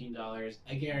for $15.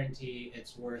 I guarantee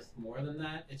it's worth more than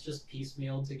that. It's just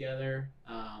piecemealed together.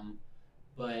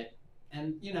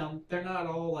 They're not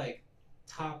all like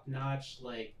top-notch,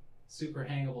 like super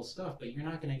hangable stuff, but you're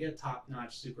not going to get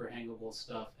top-notch super hangable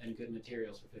stuff and good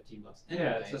materials for $15 anyway.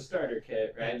 Yeah, it's a starter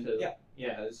kit, right? And,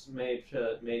 it's made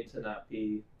to not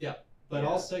be. Yeah. But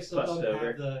all 6 of them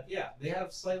over. they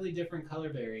have slightly different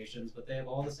color variations, but they have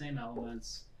all the same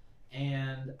elements.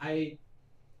 And I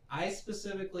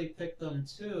specifically picked them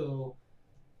too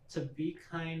to be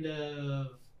kind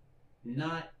of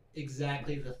not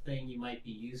exactly the thing you might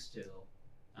be used to,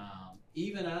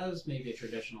 even as maybe a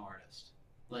traditional artist.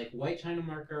 Like white China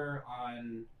marker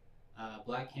on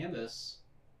black canvas,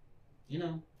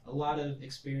 a lot of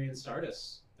experienced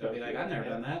artists. They'll be like, I've never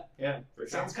done that. Yeah, for sure.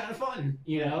 Sounds kind of fun,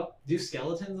 Do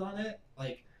skeletons on it.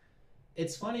 Like,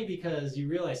 it's funny because you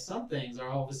realize some things are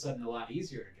all of a sudden a lot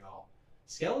easier to draw.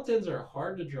 Skeletons are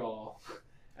hard to draw.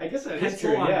 I guess that is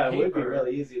true. Yeah, it would be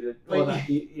really easy to. Well,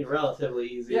 relatively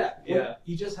easy. Yeah.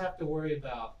 You just have to worry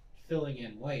about filling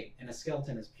in white, and a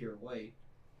skeleton is pure white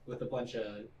with a bunch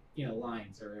of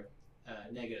lines or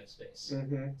negative space.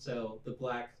 Mm-hmm. So the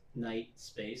black night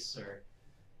space, or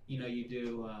you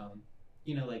do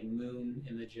like moon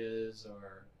images,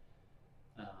 or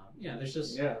there's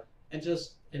just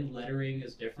and lettering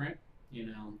is different,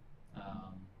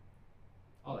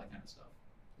 all that kind of stuff.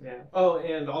 Yeah. Oh,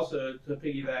 and also to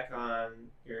piggyback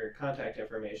on your contact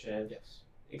information. Yes.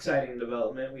 Exciting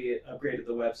development. We upgraded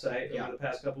the website over the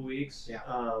past couple weeks.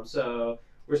 Yeah. So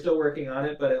we're still working on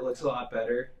it, but it looks a lot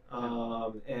better.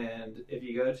 And if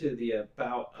you go to the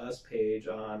About Us page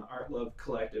on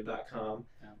artlovecollective.com,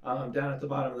 down at the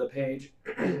bottom of the page,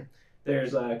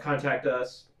 there's a Contact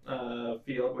Us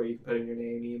field where you can put in your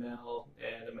name, email,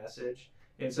 and a message.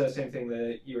 And so same thing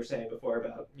that you were saying before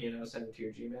about, sending to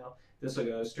your Gmail. This will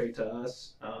go straight to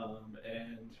us,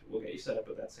 and we'll get you set up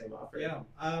with that same offer. Yeah.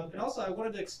 And also I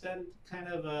wanted to extend kind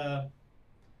of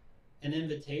an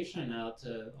invitation out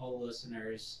to all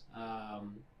listeners.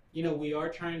 We are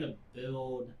trying to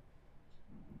build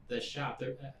the shop.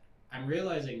 I'm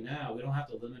realizing now we don't have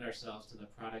to limit ourselves to the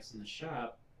products in the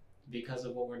shop because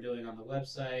of what we're doing on the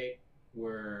website.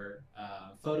 We're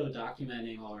photo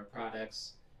documenting all our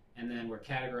products, and then we're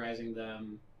categorizing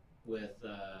them with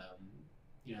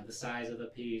the size of the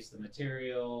piece, the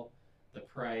material, the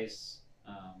price,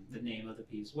 the name of the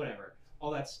piece, whatever,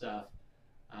 all that stuff.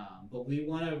 But we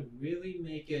want to really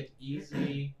make it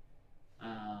easy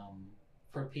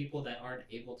for people that aren't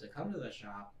able to come to the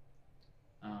shop,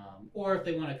 or if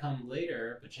they want to come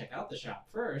later but check out the shop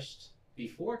first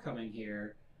before coming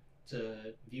here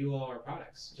to view all our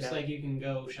products. Just like you can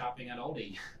go shopping at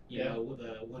Aldi, you know, with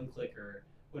a one-click or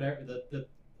whatever the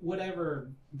whatever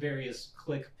various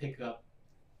click pickup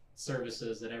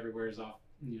services that everywhere's off,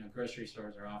 you know, grocery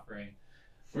stores are offering.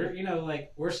 We're, you know,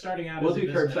 like we're starting out. We'll as a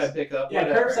do business. Curbside pickup. Yeah,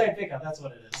 whatever. curbside pickup. That's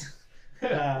what it is.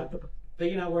 But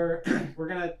you know, we're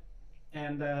gonna,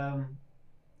 and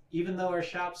even though our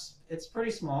shop's it's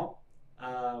pretty small,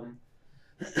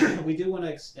 we do want to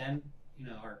extend, you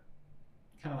know, our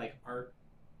kind of like art,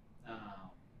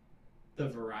 the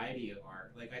variety of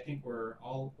art. Like I think we're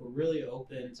really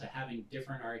open to having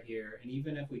different art here, and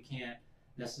even if we can't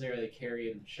necessarily carry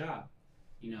it in the shop,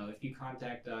 you know, if you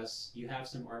contact us, you have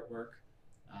some artwork.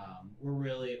 We're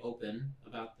really open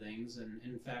about things, and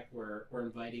in fact, we're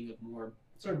inviting of more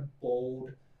sort of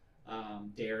bold,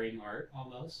 daring art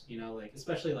almost. You know, like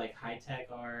especially like high tech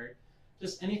art,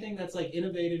 just anything that's like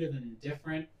innovative and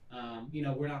different. You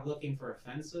know, we're not looking for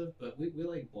offensive, but we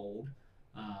like bold.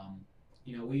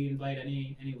 You know, we invite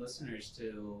any listeners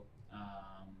to,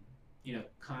 you know,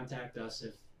 contact us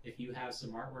if you have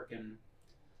some artwork. And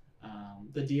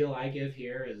the deal I give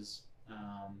here is,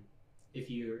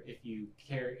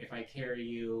 if I carry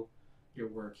your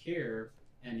work here,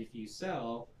 and if you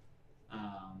sell,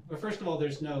 well, first of all,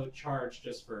 there's no charge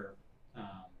just for,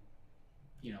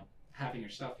 you know, having your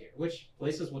stuff here, which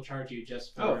places will charge you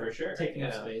just for sure. taking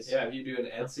up space. Yeah, if you do an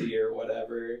Etsy or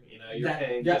whatever, you know, you're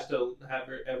paying just to have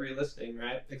every listing,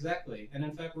 right? Exactly. And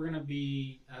in fact, we're going to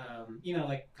be, you know,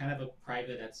 like kind of a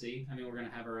private Etsy. I mean, we're going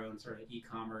to have our own sort of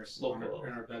e-commerce on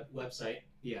our website.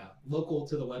 Yeah, local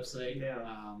to the website.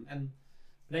 Yeah.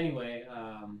 But anyway,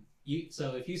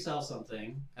 so if you sell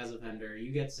something as a vendor,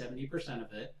 you get 70%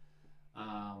 of it.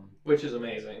 Which is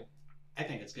amazing. I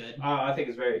think it's good. I think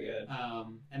it's very good.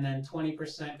 And then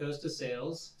 20% goes to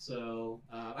sales. So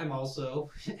I'm also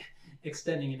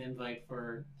extending an invite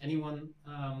for anyone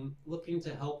looking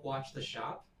to help watch the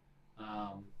shop.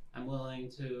 I'm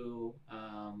willing to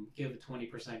give a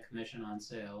 20% commission on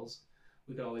sales.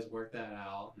 We could always work that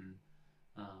out and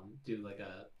do like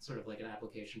a sort of like an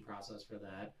application process for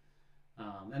that.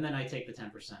 And then I take the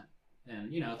 10%.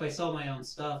 And you know, if I sell my own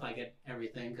stuff, I get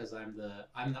everything because I'm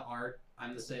the art,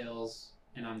 I'm the sales,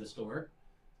 and I'm the store.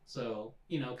 So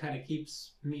you know, kind of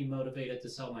keeps me motivated to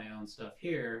sell my own stuff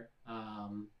here.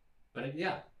 But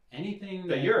yeah, anything.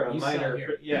 But you're a minor,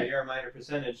 you're a minor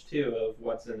percentage too of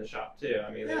what's in the shop too.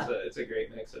 I mean, it's a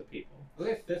great mix of people. We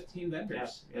have 15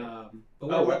 vendors. Yeah.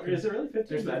 But is it really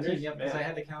 15 vendors? Yeah, because I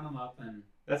had to count them up and.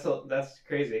 That's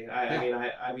crazy.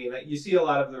 I mean, you see a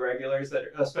lot of the regulars that,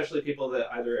 especially people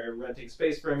that either are renting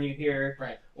space from you here,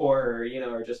 right, or you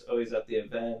know, are just always at the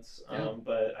events.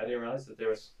 But I didn't realize that there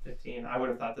was 15. I would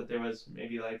have thought that there was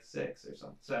maybe like 6 or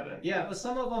something, 7. Yeah, but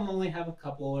some of them only have a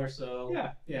couple or so.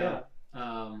 Yeah.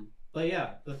 But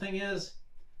yeah, the thing is,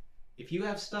 if you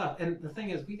have stuff, and the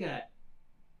thing is,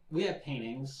 we have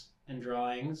paintings and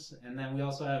drawings, and then we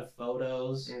also have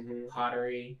photos,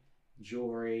 pottery,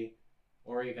 jewelry,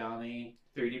 origami,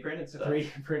 3D printed stuff.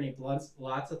 3D printing, lots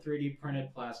of 3D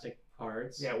printed plastic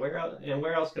parts. Yeah,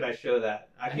 where else could I show that?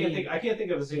 I can't think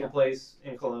of a single place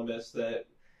in Columbus that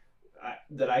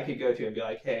I could go to and be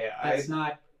like, hey,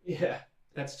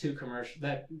 that's too commercial.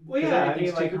 What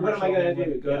am I gonna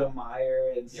do? Go to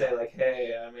Meyer and say like,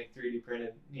 hey, I make 3D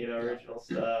printed, you know, original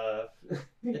stuff.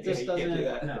 It just doesn't. Do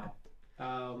that.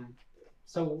 No.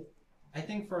 So I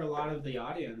think for a lot of the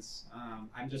audience,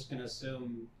 I'm just gonna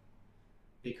assume,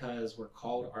 because we're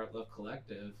called Art Love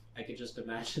Collective, I could just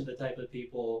imagine the type of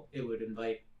people it would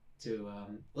invite to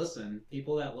listen.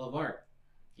 People that love art,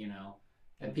 you know,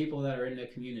 and people that are in the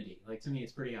community. Like, to me,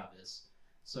 it's pretty obvious.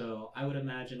 So I would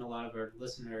imagine a lot of our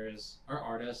listeners are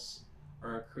artists, or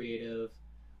are creative,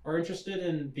 or interested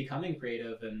in becoming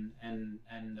creative and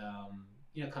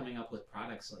you know, coming up with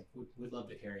products. Like, we'd love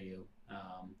to carry you.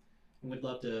 We'd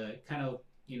love to kind of,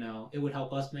 you know, it would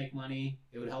help us make money.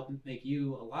 It would help make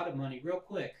you a lot of money real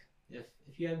quick if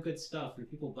you have good stuff and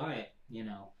people buy it. You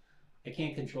know, I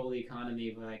can't control the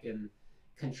economy, but I can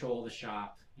control the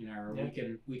shop. You know, or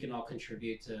we can all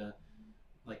contribute to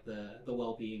like the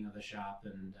well-being of the shop.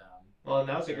 And well, and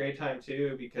now's a great time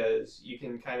too, because you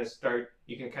can kind of start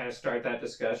that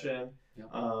discussion.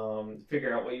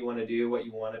 Figure out what you want to do, what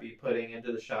you want to be putting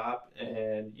into the shop,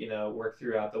 and you know, work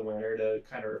throughout the winter to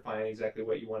kind of refine exactly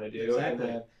what you want to do. Exactly. And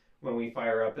then when we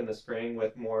fire up in the spring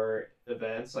with more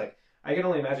events, like I can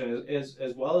only imagine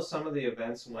as well as some of the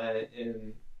events went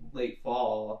in late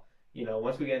fall,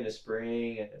 once we get into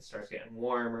spring and it starts getting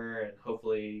warmer and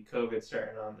hopefully COVID's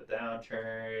starting on the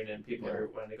downturn and people are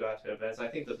wanting to go out to events, I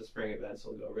think that the spring events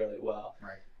will go really well.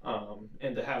 Right.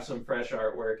 And to have some fresh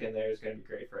artwork in there is going to be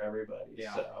great for everybody.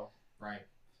 Yeah. So. Right.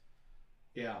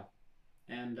 Yeah.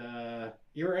 And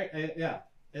you're right.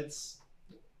 It's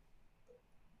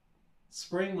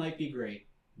spring might be great,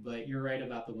 but you're right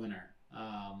about the winter.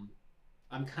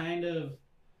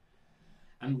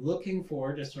 I'm looking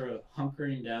forward to sort of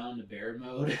hunkering down to bear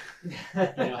mode,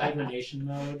 hibernation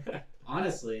mode.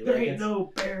 Honestly, there ain't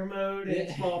no bear mode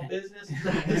in small business.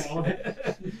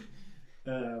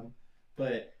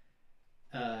 But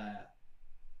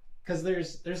because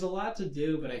there's a lot to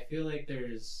do, but I feel like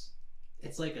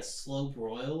it's like a slow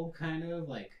broil kind of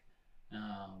like.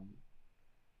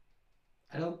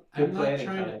 I'm not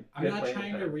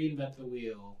trying to reinvent the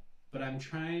wheel, but I'm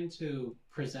trying to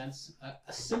present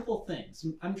a simple things.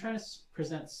 I'm trying to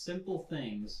present simple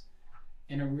things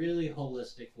in a really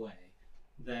holistic way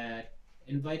that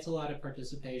invites a lot of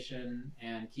participation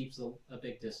and keeps a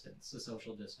big distance, a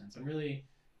social distance. I'm really,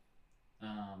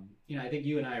 I think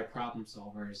you and I are problem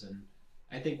solvers, and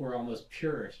I think we're almost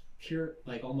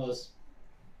almost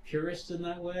purists in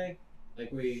that way.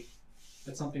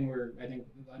 That's something I think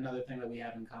another thing that we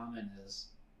have in common is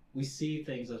we see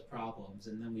things as problems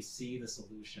and then we see the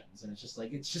solutions, and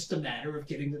it's just a matter of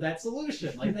getting to that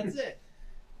solution. That's it.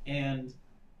 And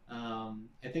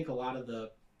I think a lot of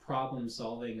the problem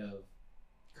solving of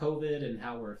COVID and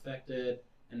how we're affected,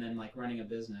 and then running a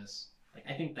business,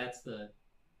 I think that's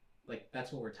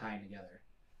that's what we're tying together.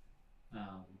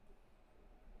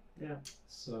 Yeah.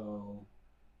 So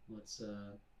let's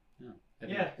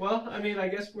well, I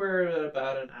guess we're at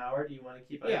about an hour. Do you want to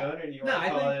keep it going, or do you want to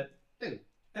call it?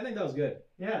 I think that was good.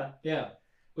 Yeah. Yeah.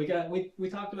 We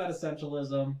talked about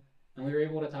essentialism, and we were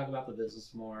able to talk about the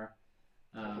business more.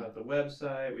 Talked about the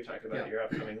website. We talked about your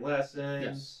upcoming lessons.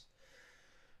 Yes.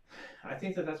 I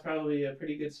think that's probably a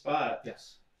pretty good spot.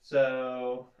 Yes.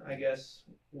 So I guess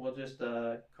we'll just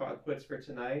call it quits for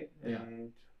tonight.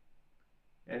 And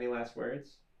any last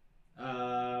words?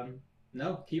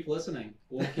 No, keep listening.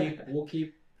 We'll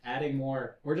keep adding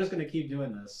more. We're just gonna keep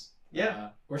doing this. Yeah.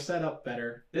 We're set up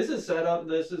better. This is set up.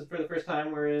 This is for the first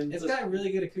time we're in. It's got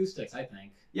really good acoustics, I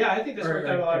think. Yeah, I think this worked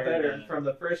out a lot better from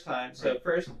the first time. So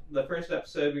the first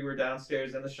episode we were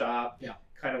downstairs in the shop. Yeah.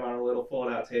 Kind of on a little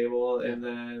fold-out table, and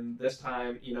then this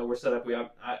time, we're set up. We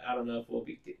have I don't know if we'll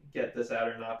get this out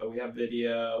or not, but we have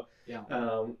video. Yeah.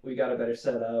 We got a better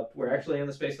setup. We're actually in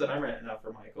the space that I'm renting out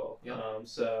for Michael. Yeah.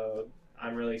 So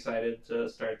I'm really excited to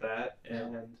start that,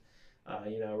 and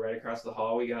right across the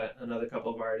hall we got another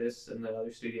couple of artists in the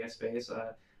other studio space.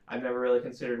 I've never really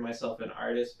considered myself an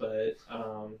artist, but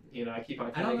I keep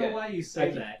on. I don't know why you say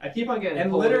that. I keep on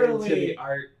getting pulled into the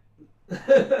art.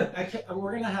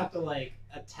 We're gonna have to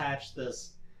attach the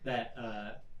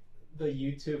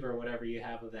YouTube or whatever you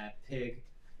have of that pig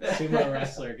sumo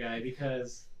wrestler guy,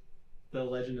 because the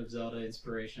Legend of Zelda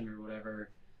inspiration or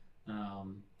whatever.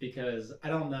 Because I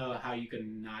don't know how you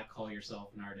can not call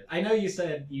yourself an artist. I know you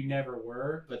said you never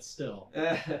were, but still,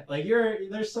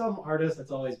 there's some artist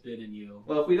that's always been in you.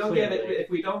 Well, if we don't get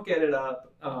it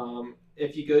up,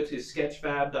 if you go to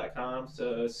sketchfab.com,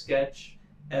 so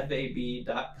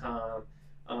sketchfab.com,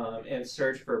 and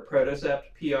search for Protosept,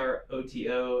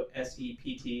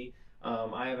 PROTOSEPT.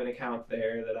 I have an account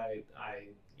there that I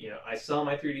sell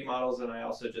my 3D models, and I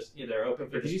also they're open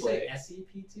for display. Did you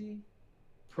say SEPT?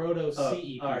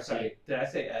 Proto-CEPT. Oh, sorry. Did I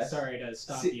say S? Sorry to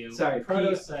stop you. Sorry.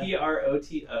 Protosept.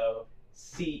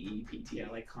 PROTOCEPT. Yeah,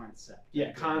 like concept.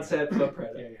 Yeah, concept, but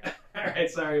proto. Yeah. All right,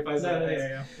 sorry if I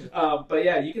said that. But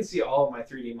yeah, you can see all of my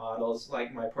 3D models,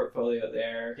 like my portfolio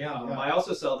there. Yeah. I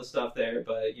also sell the stuff there,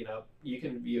 but you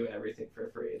can view everything for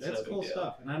free. It's That's no cool big deal.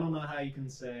 stuff, and I don't know how you can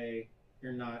say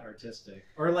you're not artistic,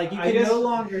 or you can no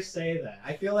longer say that.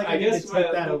 I feel like I need to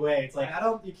take that away. It's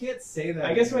you can't say that.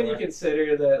 I guess anymore. when you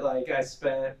consider that, I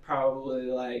spent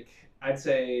probably I'd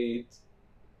say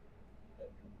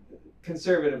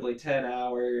conservatively 10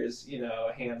 hours,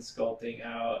 hand sculpting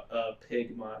out a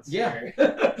pig monster. Yeah.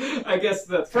 I guess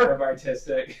that's kind of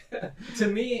artistic. To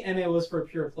me, and it was for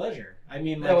pure pleasure.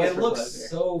 It looks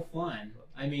so fun.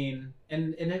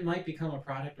 And it might become a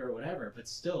product or whatever, but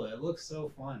still, it looks so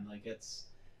fun.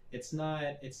 It's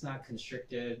not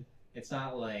constricted. It's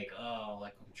not I'm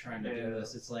trying to do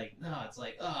this. It's oh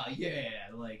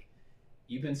yeah,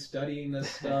 you've been studying this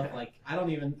stuff.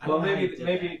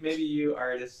 Maybe you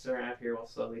artists around here will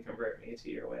slowly convert me to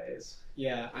your ways.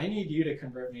 Yeah, I need you to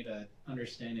convert me to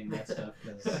understanding that stuff,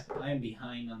 because I am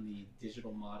behind on the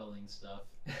digital modeling stuff.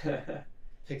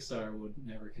 Pixar would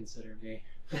never consider me.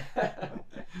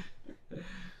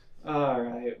 All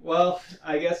right. Well,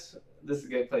 I guess this is a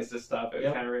good place to stop it.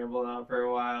 Yep. We kind of rambled on for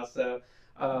a while. So,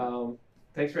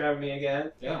 thanks for having me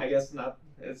again. Yeah. I guess not.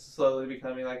 It's slowly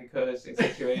becoming like a co-hosting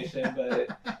situation, but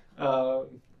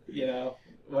you know,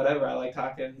 whatever. I like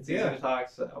talking. It's easy to talk.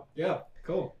 So. Yeah.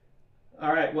 Cool.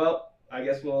 All right. Well, I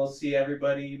guess we'll see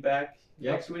everybody back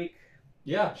next week.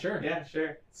 Yeah. Sure. Yeah.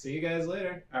 Sure. See you guys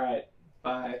later. All right.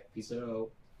 Bye. Peace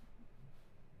out.